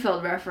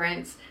Seinfeld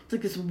reference. It's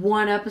like this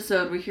one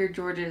episode we hear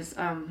George's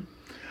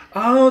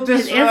that's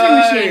his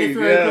answer machine. It's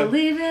like,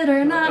 believe it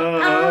or not,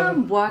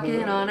 I'm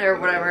walking on it, or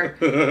whatever.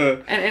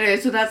 And anyway,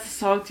 so that's the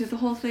song through the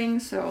whole thing.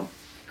 So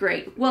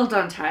great, well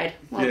done, Tide.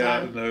 Well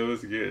done. No, it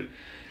was good.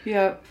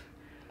 Yep.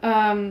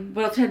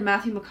 What else had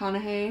Matthew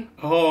McConaughey?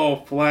 Oh,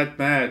 Flat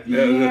Matt.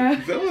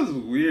 Yeah. That was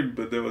weird,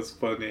 but that was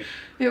funny.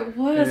 It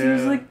was. Yeah. He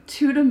was like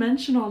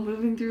 2-dimensional,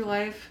 moving through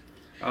life.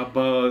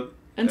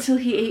 Until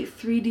he ate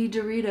 3D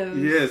Doritos.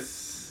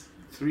 Yes,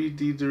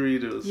 3D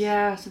Doritos.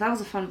 Yeah, so that was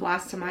a fun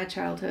blast to my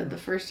childhood. The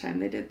first time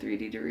they did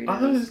 3D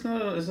Doritos.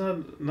 Oh, it's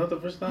not the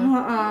first time.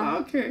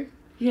 Okay.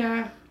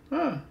 Yeah.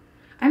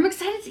 I'm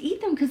excited to eat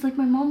them because like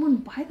my mom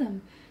wouldn't buy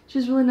them. She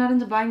was really not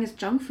into buying us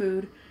junk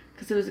food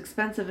because it was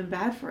expensive and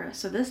bad for us.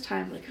 So this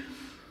time, like,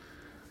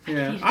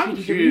 I'm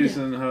curious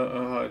on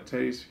how it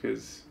tastes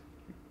because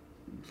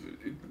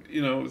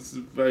it's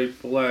very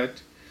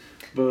flat,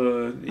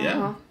 but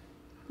yeah.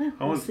 Yeah,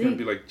 I want it to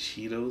be like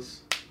Cheetos.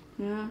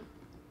 Yeah.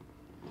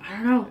 I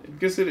don't know.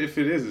 Because if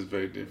it is, it's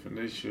very different.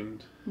 They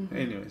shouldn't.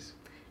 Anyways.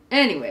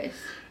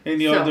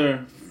 Any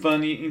other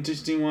funny,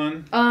 interesting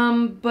one?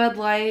 Bud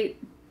Light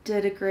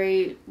did a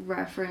great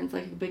reference,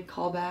 like a big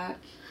callback.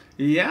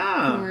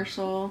 Yeah.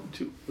 Commercial.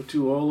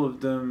 To all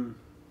of them.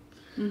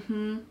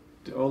 To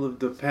all of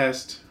the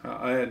past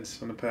ads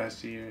from the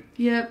past year.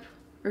 Yep.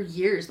 Or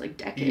years, like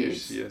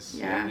decades. Years,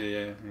 yes.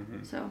 Yeah.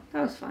 So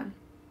that was fun.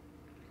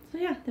 So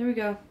yeah, there we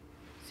go.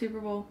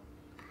 Super Bowl.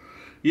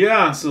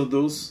 Yeah, so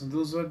those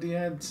are the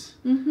ads.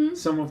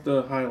 Some of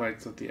the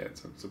highlights of the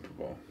ads at Super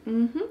Bowl.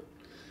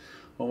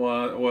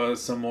 Well,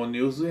 some more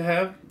news we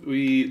have.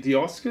 The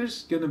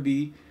Oscars gonna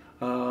be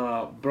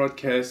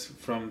broadcast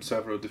from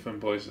several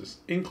different places,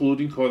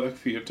 including Kodak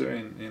Theater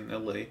in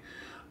LA,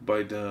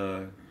 by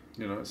the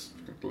it's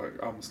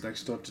like almost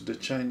next door to the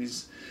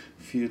Chinese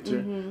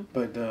theater,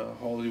 by the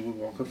Hollywood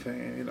Walk of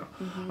Fame.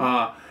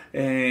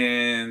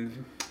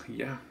 And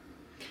yeah.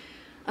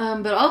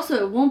 But also,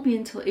 it won't be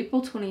until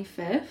April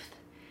 25th,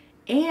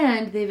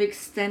 And they've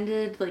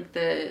extended like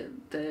the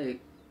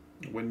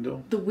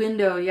window. The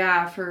window,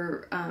 yeah,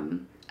 for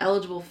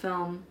eligible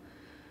films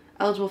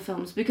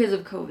because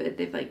of COVID.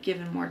 They've like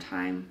given more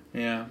time.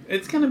 Yeah,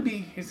 it's gonna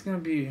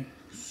be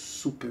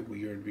super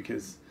weird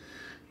because,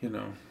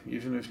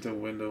 even if the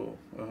window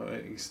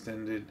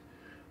extended,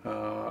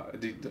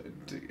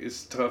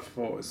 it's tough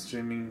for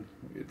streaming.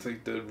 It's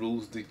like the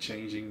rules they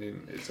changing.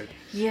 Then it's like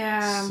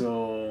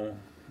So,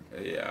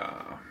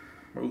 yeah,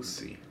 we'll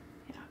see.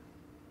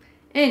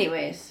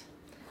 Anyways,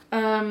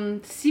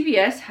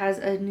 CBS has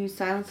a new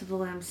Silence of the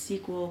Lambs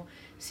sequel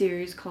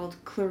series called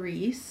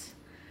Clarice.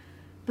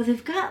 But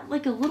they've got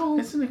like a little...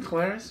 Isn't it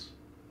Clarice?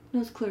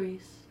 No, it's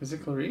Clarice. Is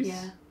it Clarice?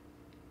 Yeah.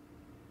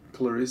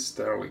 Clarice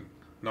Starling,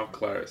 not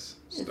Clarice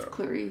Starling. It's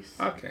Clarice.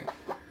 Okay.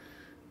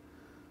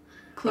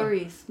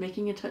 Clarice,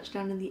 making a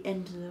touchdown in the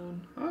end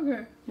zone.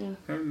 Okay. Yeah.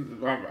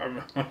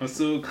 I'm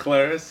so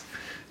Clarice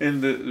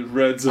in the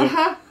red zone.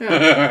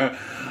 Yeah.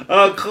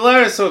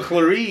 Clarice or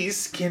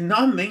Clarice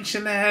cannot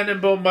mention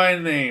Hannibal by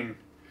name.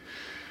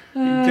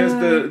 Because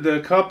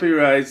the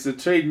copyrights, the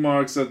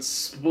trademarks are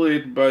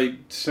split by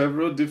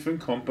several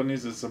different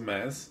companies. It's a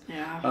mess.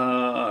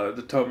 Yeah.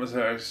 The Thomas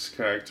Harris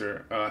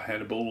character,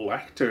 Hannibal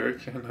Lecter,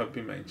 cannot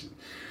be mentioned.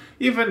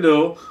 Even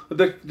though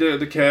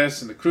the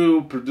cast and the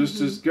crew,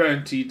 producers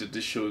guaranteed that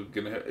the show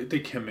they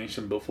can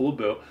mention Buffalo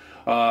Bill,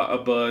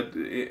 but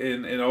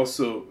and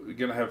also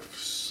gonna have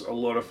a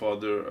lot of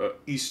other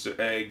Easter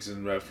eggs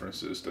and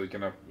references that are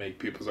gonna make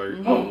people say,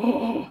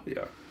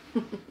 yeah.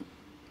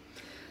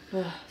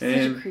 Such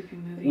a creepy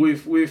movie.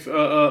 With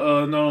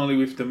not only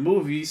with the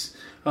movies,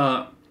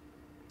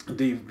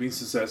 they've been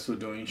successful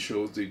doing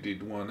shows. They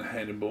did one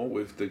Hannibal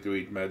with the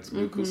great Mads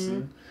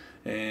Mikkelsen,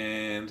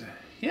 and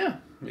yeah.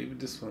 Maybe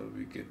this one will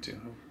be good too.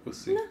 We'll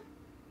see. No.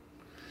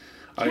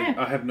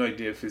 I have no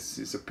idea if it's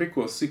a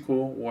prequel,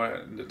 sequel, or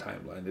in the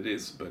timeline it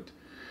is, but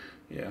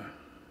yeah,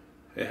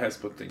 it has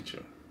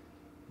potential.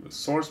 The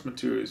source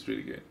material is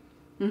really good.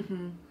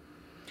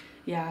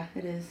 Yeah,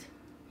 it is.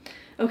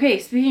 Okay,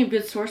 speaking of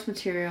good source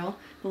material,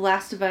 The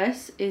Last of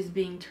Us is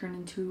being turned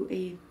into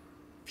a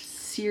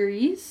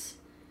series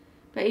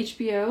by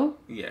HBO.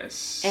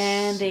 Yes.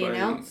 And they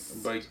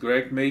announced... By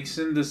Greg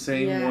Mason, the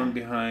same one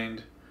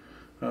behind...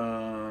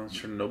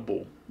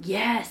 Chernobyl.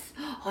 Yes.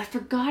 Oh, I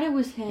forgot it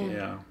was him.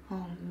 Yeah.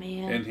 Oh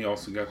man. And he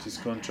also got his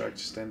contract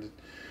extended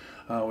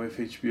with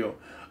HBO.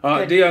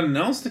 They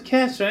announced the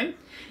cast, right?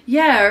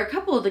 Yeah, or a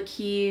couple of the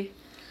key.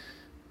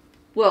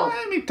 Well,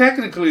 I mean,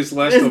 technically, it's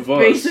Last of Us.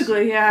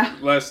 Basically, yeah.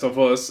 Last of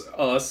Us,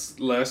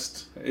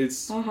 Last.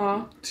 It's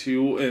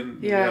 2,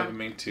 and we haven't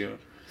made 2.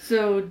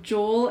 So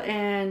Joel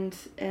and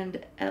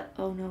El,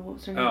 oh no, what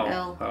was her name?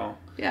 Elle.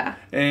 Yeah.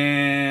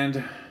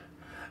 And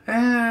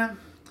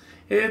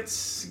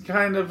it's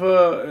kind of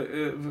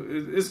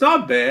it's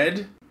not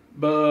bad,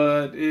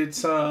 but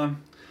it's I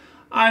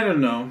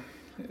don't know.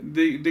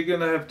 They're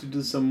gonna have to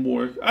do some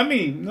work. I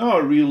mean,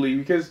 not really,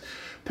 because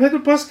Pedro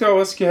Pascal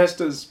was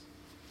cast as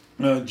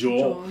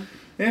Joel,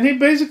 and he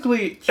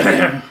basically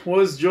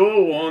was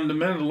Joel on The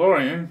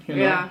Mandalorian.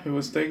 He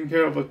was taking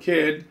care of a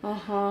kid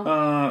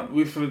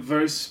with a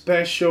very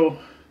special,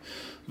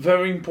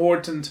 very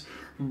important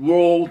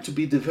role to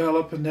be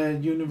developed in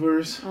that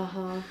universe.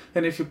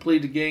 And if you play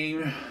the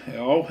game, it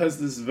all has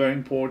this very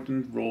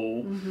important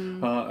role,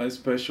 a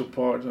special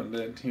part on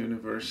that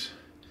universe.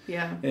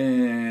 Yeah.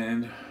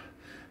 And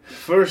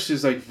first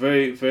she's like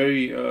very,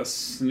 very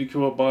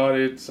cynical about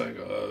it. It's like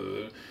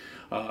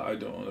I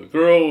don't want a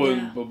girl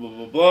and blah blah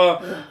blah blah.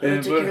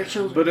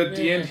 But at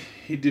the end,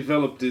 he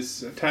developed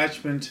this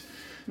attachment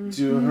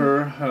to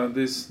her,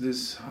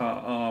 this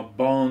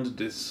bond,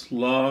 this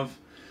love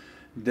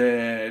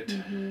that.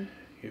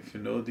 If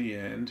you know the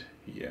end,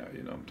 you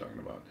know what I'm talking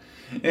about.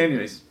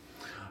 Anyways,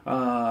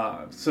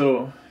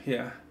 so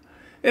yeah.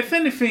 If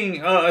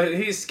anything,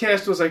 his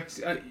cast was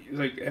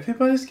like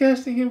everybody's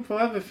casting him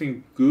for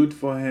everything good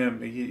for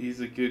him. He's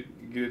a good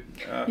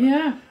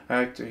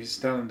actor. He's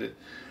talented,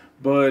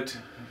 but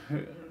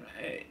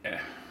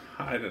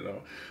I don't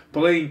know.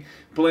 Playing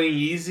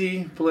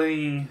easy,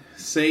 playing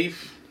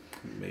safe,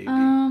 maybe.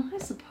 I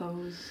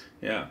suppose.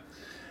 Yeah.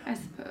 I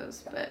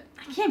suppose, but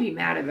I can't be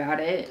mad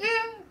about it.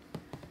 Yeah.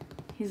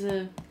 He's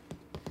a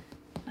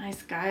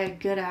nice guy, a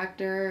good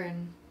actor,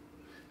 and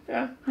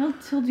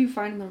he'll do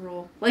fine in the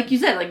role. Like you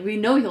said, like we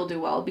know he'll do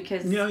well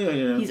because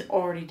he's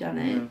already done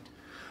it. Yeah.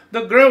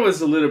 The girl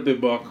is a little bit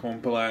more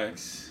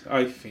complex,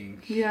 I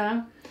think.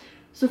 Yeah.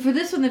 So for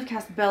this one, they've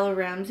cast Bella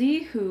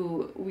Ramsey,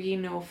 who we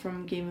know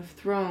from Game of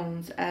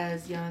Thrones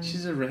as young...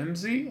 She's a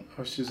Ramsey?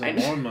 Or she's a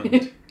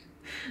Mormont?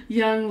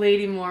 Young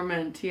Lady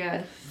Mormont,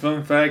 yes.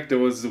 Fun fact, there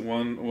was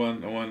one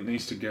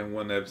Instagram,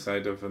 one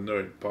website of a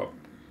nerd pop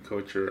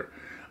culture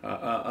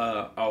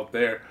out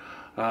there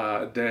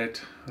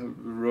that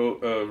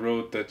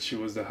wrote that she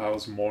was the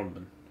house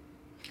Mormon.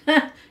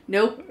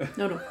 Nope.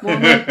 No.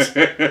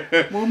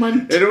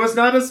 Mormont. It was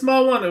not a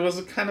small one. It was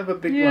a kind of a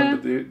big one,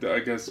 but they, I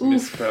guess,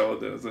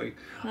 misspelled. It was like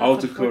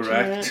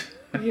autocorrect.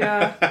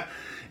 Yeah.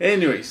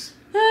 Anyways.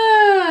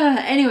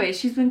 Anyway,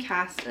 she's been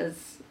cast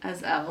as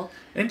as Elle.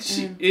 And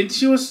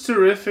she was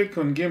terrific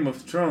on Game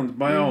of Thrones,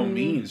 by all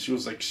means. She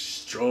was like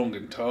strong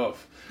and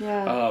tough.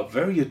 Yeah.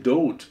 Very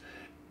adult.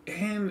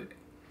 And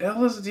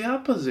Elle is the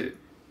opposite.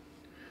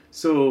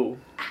 So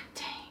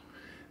Acting.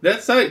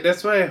 that's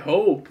why I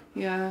hope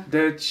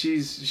that she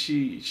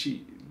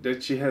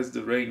has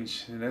the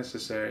range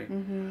necessary.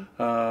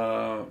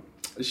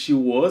 She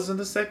was in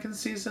the second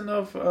season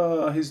of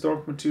His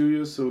Dark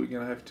Materials, so we're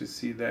gonna have to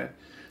see that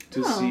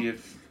to see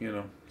if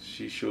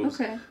she shows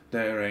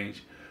that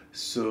range.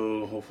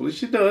 So hopefully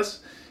she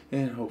does,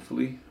 and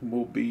hopefully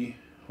we'll be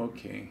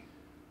okay.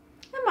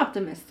 I'm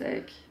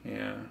optimistic.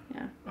 Yeah.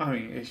 I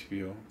mean,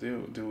 HBO, they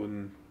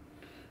wouldn't,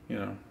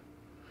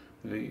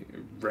 they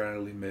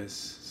rarely miss.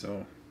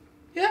 So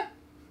yeah.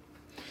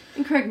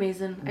 And Craig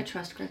Mazin, I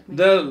trust Craig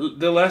Mazin.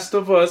 The Last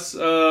of Us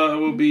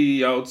will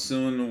be out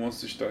soon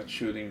once they start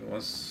shooting.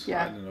 Once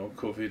I don't know,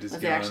 COVID is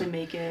gonna. They actually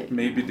make it.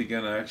 Maybe they're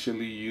gonna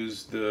actually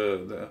use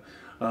the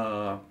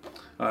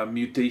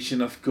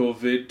mutation of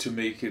COVID to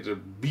make it a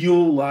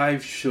real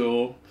live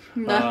show.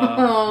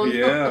 No.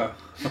 Yeah.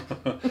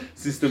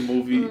 Since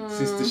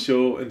the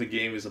show and the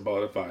game is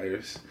about a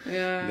virus.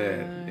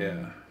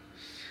 Yeah.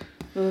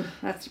 Ugh,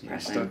 that's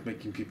depressing. Start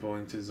making people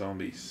into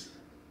zombies.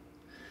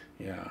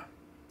 Yeah.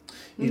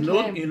 You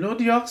know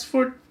the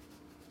Oxford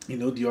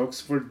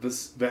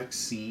this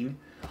vaccine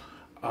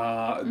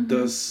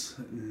does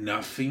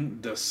nothing,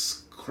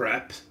 does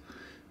crap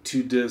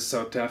to the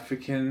South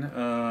African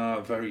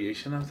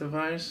variation of the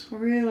virus.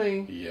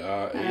 Really?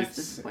 Yeah, that's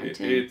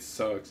disappointing. It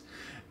sucks.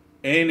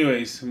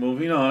 Anyways,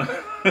 moving on.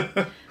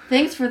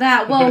 Thanks for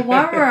that. Well,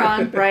 while we're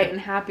on bright and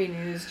happy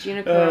news,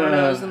 Gina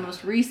Carano is the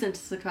most recent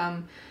to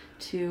succumb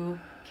to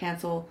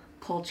cancel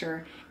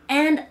culture.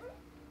 And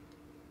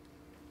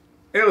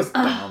it was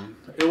dumb.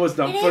 It was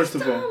dumb.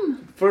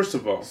 First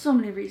of all, so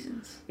many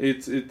reasons.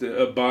 It's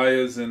a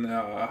bias and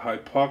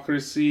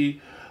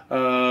hypocrisy,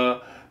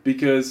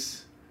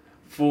 because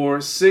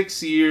for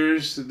 6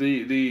 years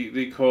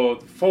they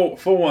called for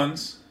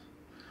once,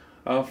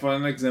 for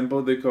an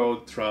example, they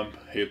called Trump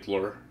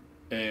Hitler,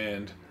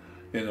 and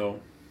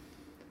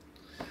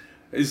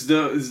is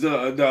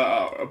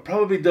the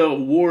probably the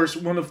worst,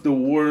 one of the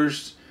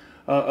worst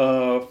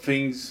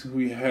things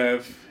we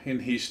have in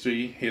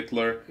history,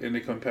 Hitler, and they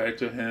compare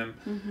to him.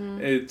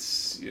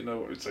 It's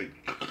it's like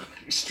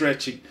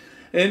stretching.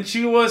 And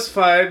she was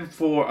fired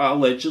for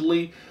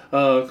allegedly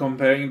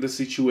comparing the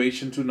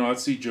situation to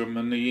Nazi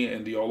Germany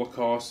and the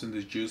Holocaust and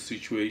the Jew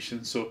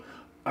situation. So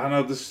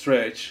another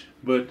stretch,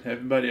 but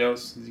everybody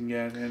else didn't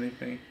get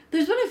anything.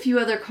 There's been a few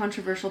other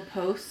controversial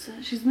posts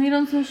she's made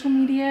on social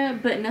media,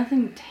 but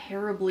nothing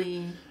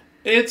terribly.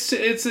 It's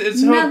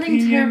nothing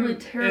her terribly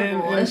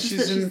terrible. And it's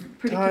she's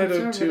pretty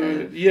entitled to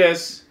it.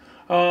 Yes,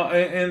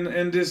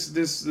 and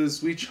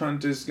this witch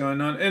hunt is going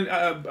on, and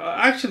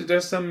actually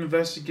there's some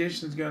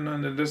investigations going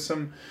on, and there's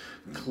some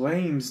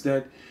claims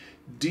that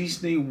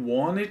Disney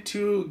wanted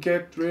to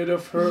get rid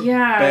of her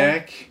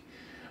back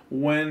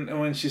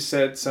when she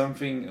said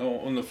something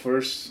on the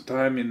first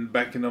time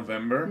back in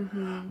November,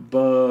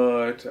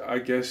 but I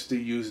guess they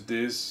used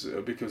this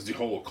because the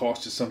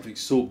Holocaust is something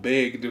so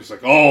big. It was like,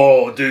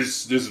 oh,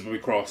 this we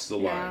crossed the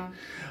line.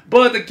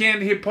 But again,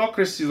 the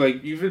hypocrisy,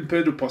 like even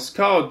Pedro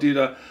Pascal did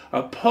a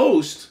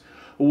post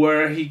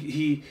where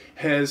he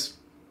has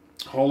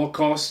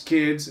Holocaust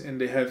kids,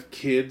 and they have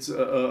kids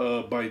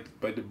by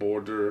the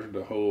border,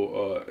 the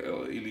whole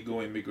illegal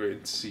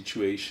immigrant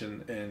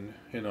situation, and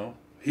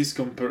his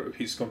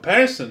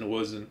comparison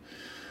wasn't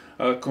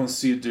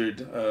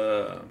considered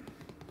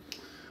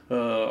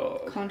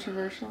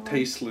controversial,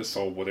 tasteless,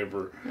 or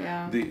whatever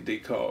they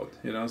call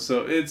it.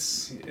 So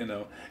it's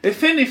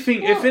if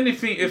anything,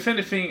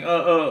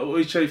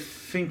 which I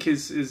think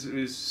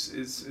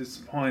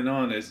is point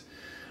on is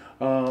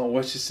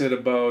what she said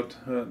about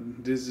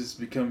this is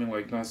becoming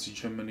like Nazi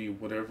Germany,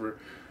 whatever.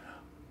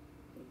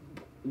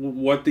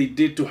 What they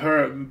did to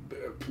her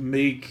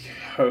make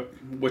her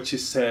what she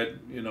said,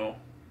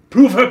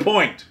 prove her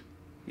point.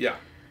 Yeah.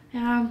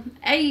 Yeah.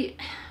 It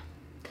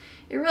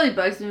really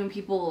bugs me when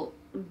people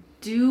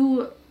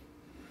do.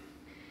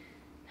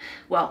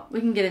 Well,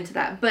 we can get into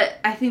that, but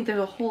I think there's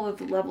a whole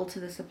other level to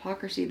this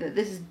hypocrisy that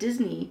this is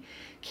Disney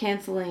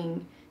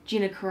canceling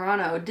Gina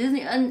Carano.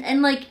 Disney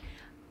and like,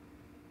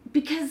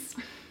 because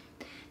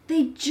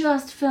they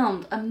just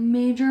filmed a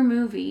major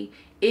movie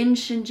in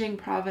Xinjiang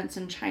province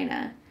in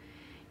China,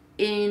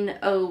 in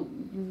a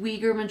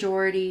Uyghur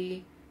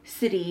majority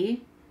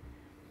city,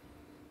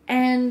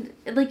 and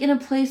like in a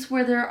place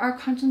where there are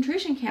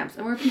concentration camps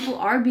and where people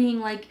are being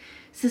like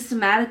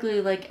systematically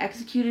like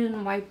executed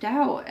and wiped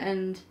out,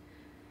 and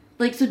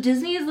like so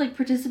Disney is like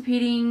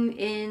participating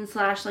in /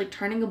 like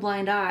turning a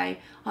blind eye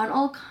on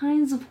all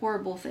kinds of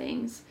horrible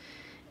things.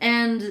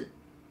 And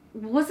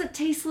was it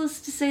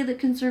tasteless to say that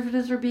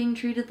conservatives are being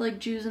treated like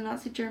Jews in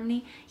Nazi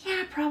Germany?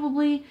 Yeah,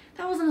 probably.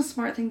 That wasn't a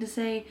smart thing to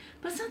say,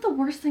 but it's not the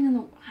worst thing in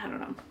the... I don't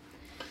know.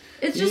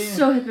 It's just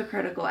so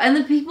hypocritical. And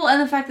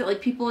the fact that like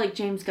people like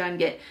James Gunn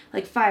get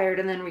like fired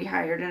and then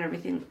rehired and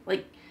everything.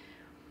 Like,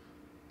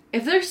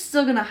 if they're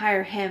still gonna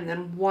hire him,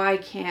 then why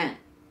can't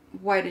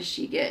why does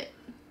she get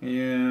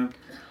Yeah.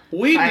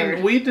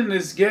 fired? Whedon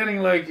is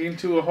getting like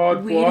into a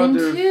hot Whedon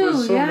water too, for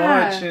so yeah.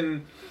 much,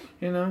 and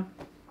you know.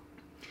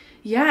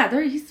 Yeah,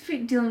 he's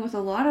dealing with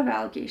a lot of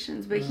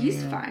allegations, but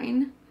he's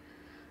fine.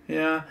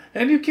 Yeah,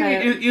 and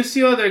you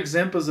see other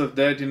examples of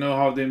that. You know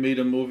how they made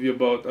a movie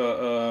about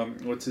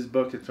what's his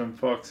bucket from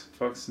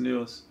Fox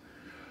News,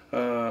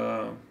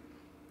 the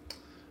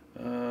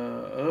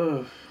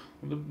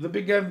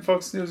big guy from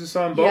Fox News you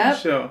saw on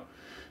Bombshell.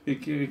 You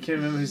can't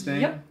remember his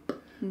name. Yep.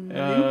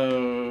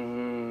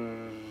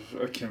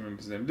 I can't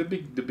remember his name. The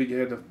big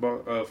head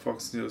of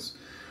Fox News.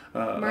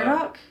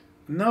 Murdoch?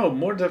 No,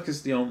 Murdoch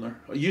is the owner.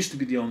 Used to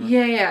be the owner.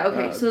 Yeah.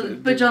 Okay.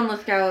 But John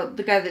Lithgow,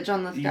 the guy that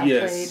John Lithgow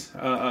yes,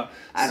 played. I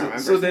don't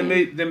remember. So they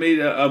made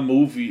a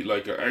movie,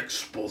 like an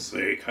expose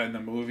kind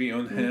of movie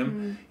on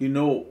him. You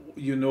know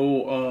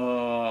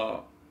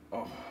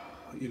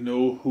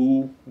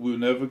who we're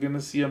never gonna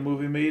see a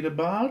movie made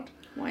about?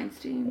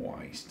 Weinstein.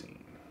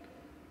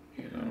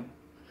 You know,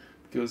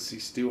 because he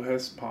still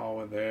has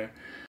power there,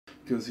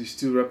 because he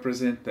still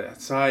represents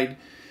that side,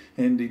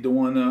 and they don't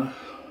wanna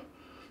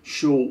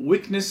show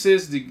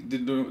weaknesses. They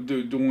don't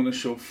want to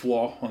show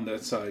flaw on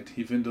that side,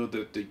 even though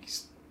that they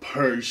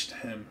purged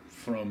him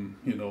from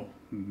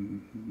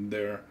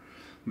their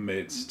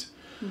midst.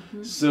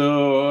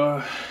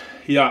 So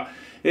yeah,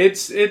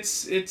 it's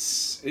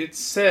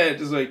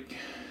sad. It's like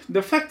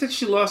the fact that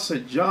she lost her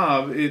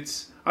job.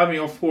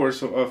 Of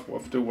course,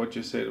 after what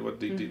you said,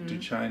 what they did to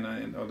China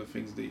and other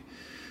things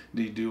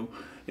they do,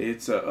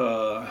 it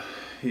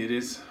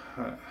is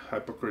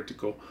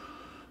hypocritical,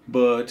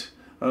 but.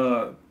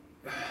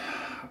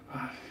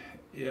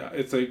 Yeah,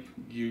 it's like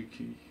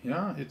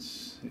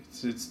it's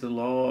the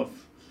law of,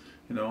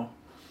 you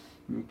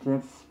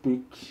can't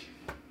speak.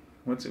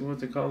 What's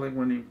it called, like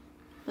when you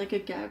like a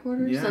gag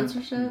order,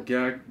 censorship.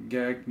 Gag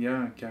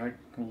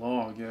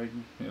law,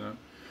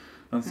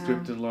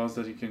 unscripted laws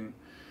that you can,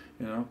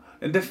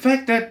 and the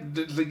fact that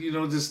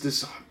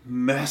this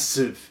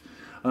massive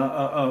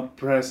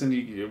press, and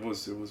it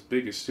was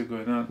big, it's still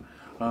going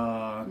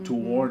on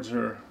towards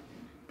her.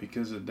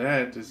 Because of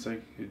that, it's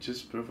like it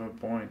just proves a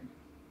point.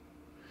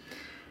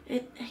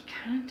 It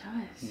kind of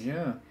does.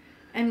 Yeah.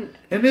 And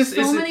there's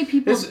so many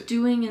people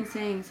doing and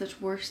saying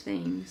such worse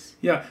things.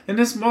 Yeah,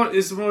 and it's more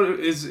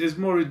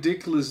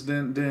ridiculous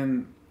than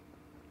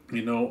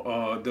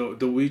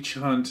the witch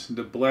hunt,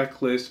 the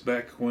blacklist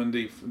back when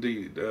they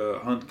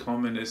hunt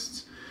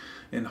communists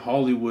in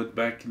Hollywood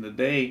back in the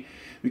day,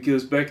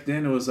 because back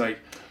then it was like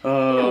you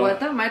know what,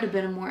 that might have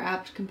been a more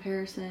apt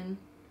comparison.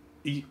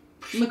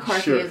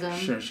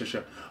 McCarthyism.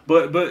 Sure.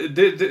 But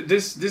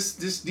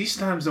these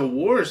times are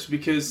worse,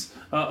 because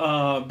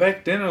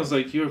back then I was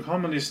like, you're a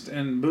communist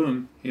and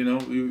boom,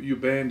 you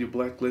banned, you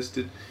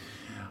blacklisted.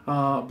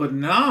 But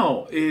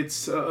now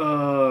it's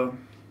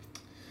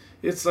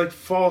like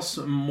false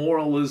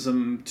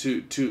moralism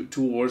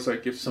towards,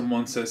 like, if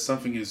someone says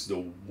something is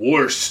the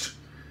worst,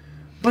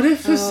 but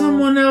if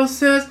someone else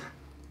says,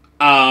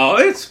 oh,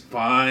 it's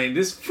fine,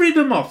 there's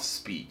freedom of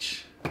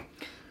speech.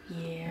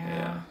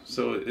 Yeah.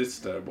 So it's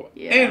terrible.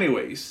 Yeah.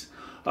 Anyways,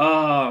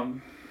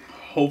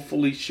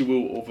 hopefully she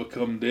will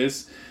overcome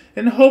this,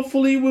 and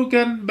hopefully we'll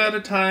get better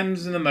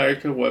times in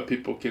America where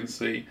people can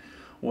say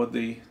what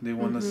they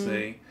want to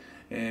say,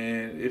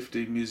 and if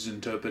they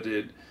misinterpret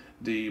it,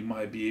 they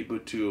might be able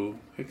to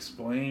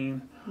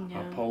explain,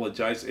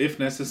 apologize if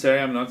necessary.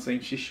 I'm not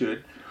saying she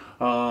should,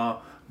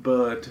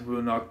 but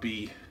will not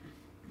be.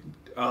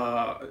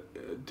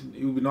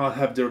 You will not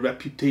have their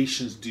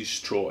reputations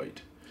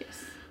destroyed.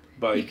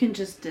 You can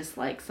just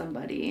dislike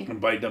somebody.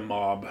 By the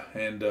mob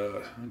and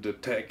the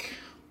tech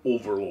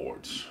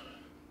overlords.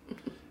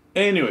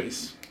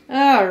 Anyways.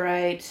 All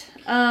right.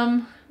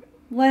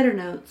 Lighter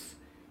notes.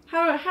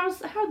 How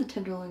are the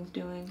Tenderloins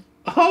doing?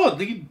 Oh,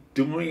 they're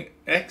doing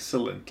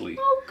excellently.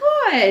 Oh,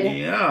 good.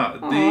 Yeah,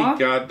 they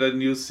got the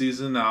new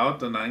season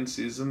out, the 9th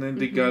season, and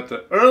they got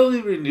the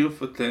early renew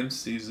for 10th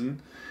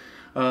season.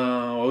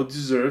 Well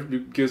deserved,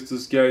 because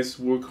those guys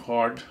work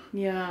hard.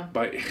 Yeah.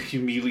 By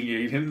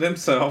humiliating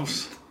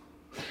themselves.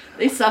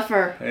 They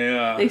suffer.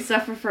 Yeah. They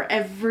suffer for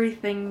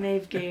everything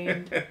they've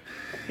gained.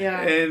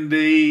 Yeah. And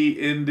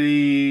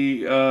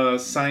they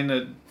signed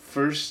a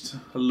first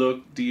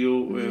look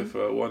deal with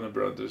Warner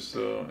Brothers.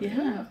 So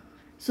yeah.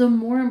 So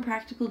more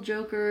Impractical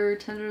Joker,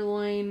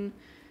 Tenderloin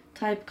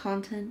type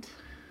content.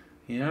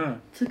 Yeah.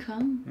 To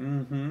come.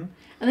 Mm-hmm.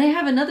 And they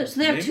have another. So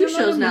they have two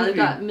shows now. They've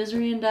got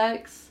Misery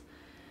Index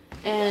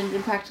and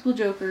Impractical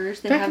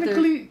Jokers. They have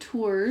their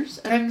tours.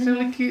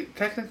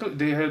 Technically,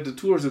 they have the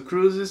tours of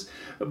cruises,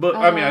 but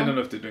I mean, I don't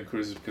know if they're doing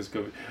cruises because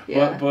COVID.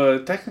 Yeah.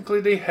 But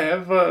technically, they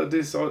have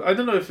this. I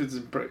don't know if it's.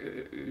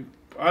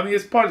 I mean,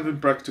 it's part of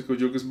Impractical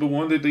Jokers, but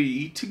one that they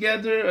eat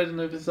together. I don't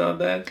know if it's on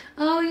that.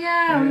 Oh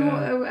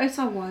yeah, I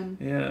saw one.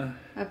 Yeah.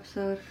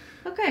 Episode.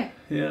 Okay.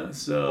 Yeah,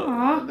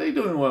 so they're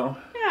doing well.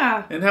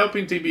 Yeah. And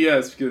helping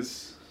TBS,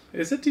 because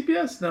is it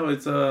TBS? No,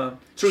 it's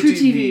True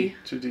TV.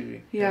 True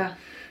TV. Yeah.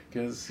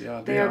 Because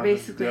they are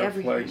basically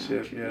everything.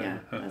 Flagship, yeah.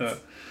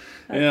 That's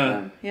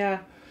yeah.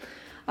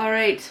 All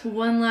right.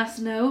 One last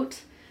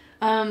note.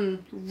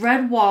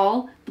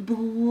 Redwall, the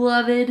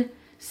beloved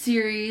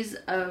series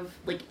of,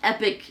 like,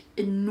 epic,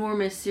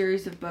 enormous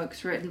series of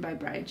books written by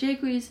Brian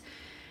Jacques,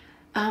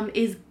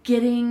 is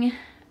getting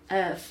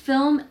a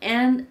film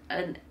and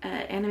an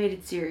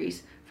animated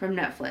series from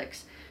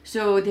Netflix.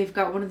 So they've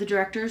got one of the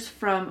directors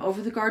from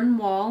Over the Garden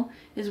Wall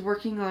is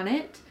working on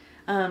it.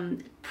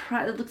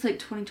 It looks like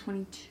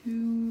 2022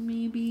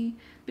 maybe.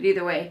 But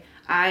either way,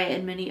 I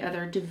and many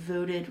other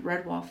devoted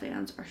Redwall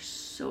fans are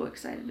so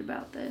excited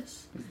about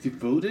this.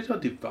 Devoted or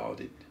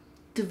devoted?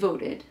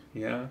 Devoted.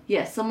 Yeah.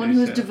 Yes, someone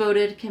who is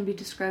devoted can be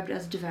described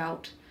as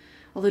devout.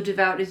 Although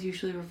devout is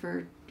usually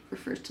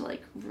refers to,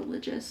 like,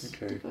 religious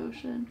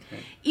devotion.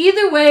 Okay.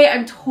 Either way,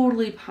 I'm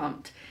totally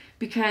pumped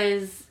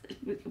because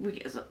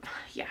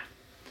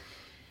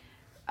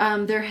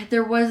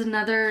there was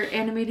another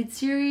animated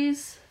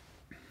series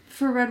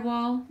for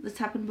Redwall that's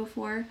happened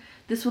before.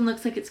 This one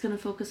looks like it's going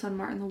to focus on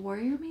Martin the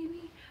Warrior,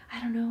 maybe.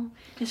 I don't know.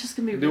 It's just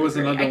going to be. There was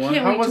another one.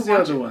 How was the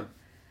other one?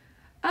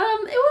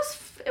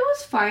 It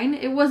was fine.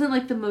 It wasn't,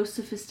 like, the most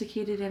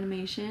sophisticated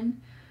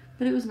animation,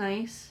 but it was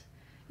nice.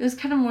 It was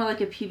kind of more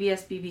like a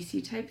PBS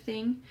BBC type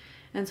thing,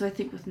 and so I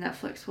think with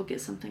Netflix we'll get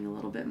something a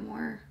little bit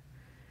more.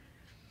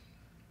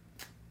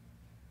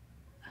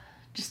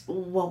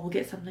 We'll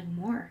get something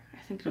more. I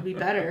think it'll be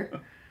better.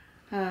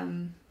 A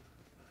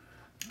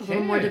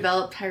little more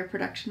developed, higher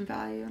production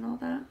value and all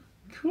that.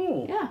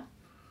 Cool. Yeah.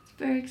 It's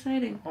very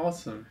exciting.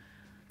 Awesome.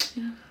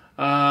 Yeah.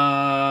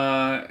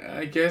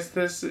 I guess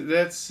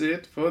that's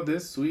it for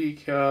this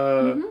week. We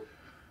don't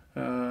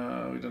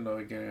know what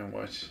we're gonna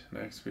watch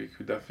next week.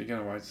 We're definitely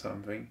gonna watch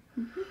something.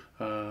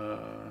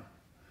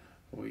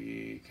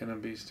 We gonna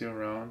be still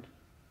around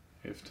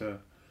if the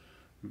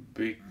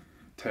big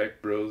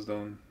tech bros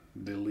don't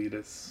delete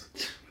us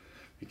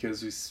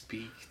because we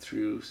speak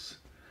truths.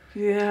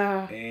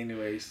 Yeah.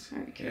 Anyways. All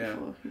right,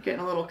 careful. Yeah. You're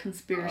getting a little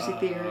conspiracy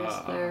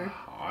theorist there.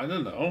 I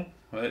don't know.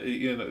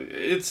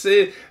 It's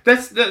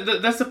that's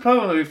the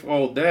problem with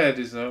all that.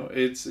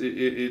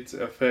 It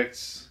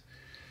affects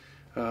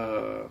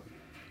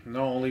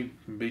not only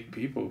big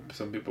people.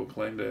 Some people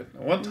claim that.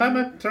 One time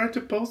I tried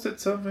to post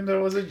something that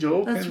was a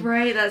joke. That's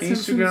right. That's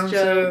Instagram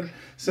joke.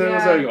 Said it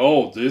was like,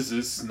 "Oh, this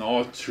is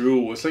not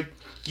true." It's like,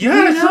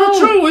 yeah, it's not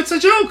true. It's a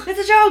joke. It's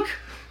a joke.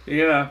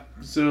 Yeah,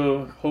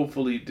 so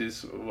hopefully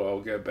this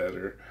will get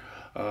better.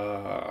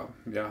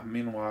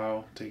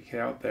 Meanwhile, take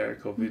care out there.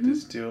 COVID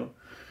is still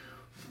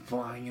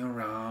flying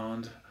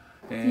around.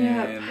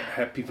 And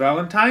happy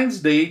Valentine's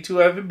Day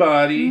to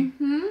everybody.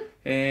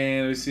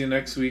 And we'll see you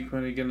next week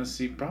when we're going to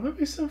see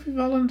probably something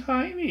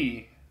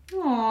Valentine-y.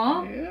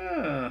 Aww.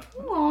 Yeah.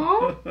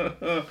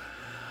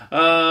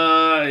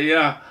 Aww.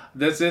 Yeah,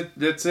 that's it.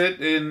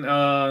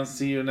 And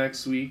see you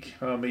next week.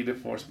 May the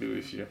force be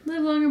with you.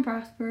 Live long and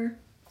prosper.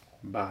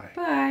 Bye.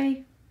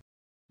 Bye.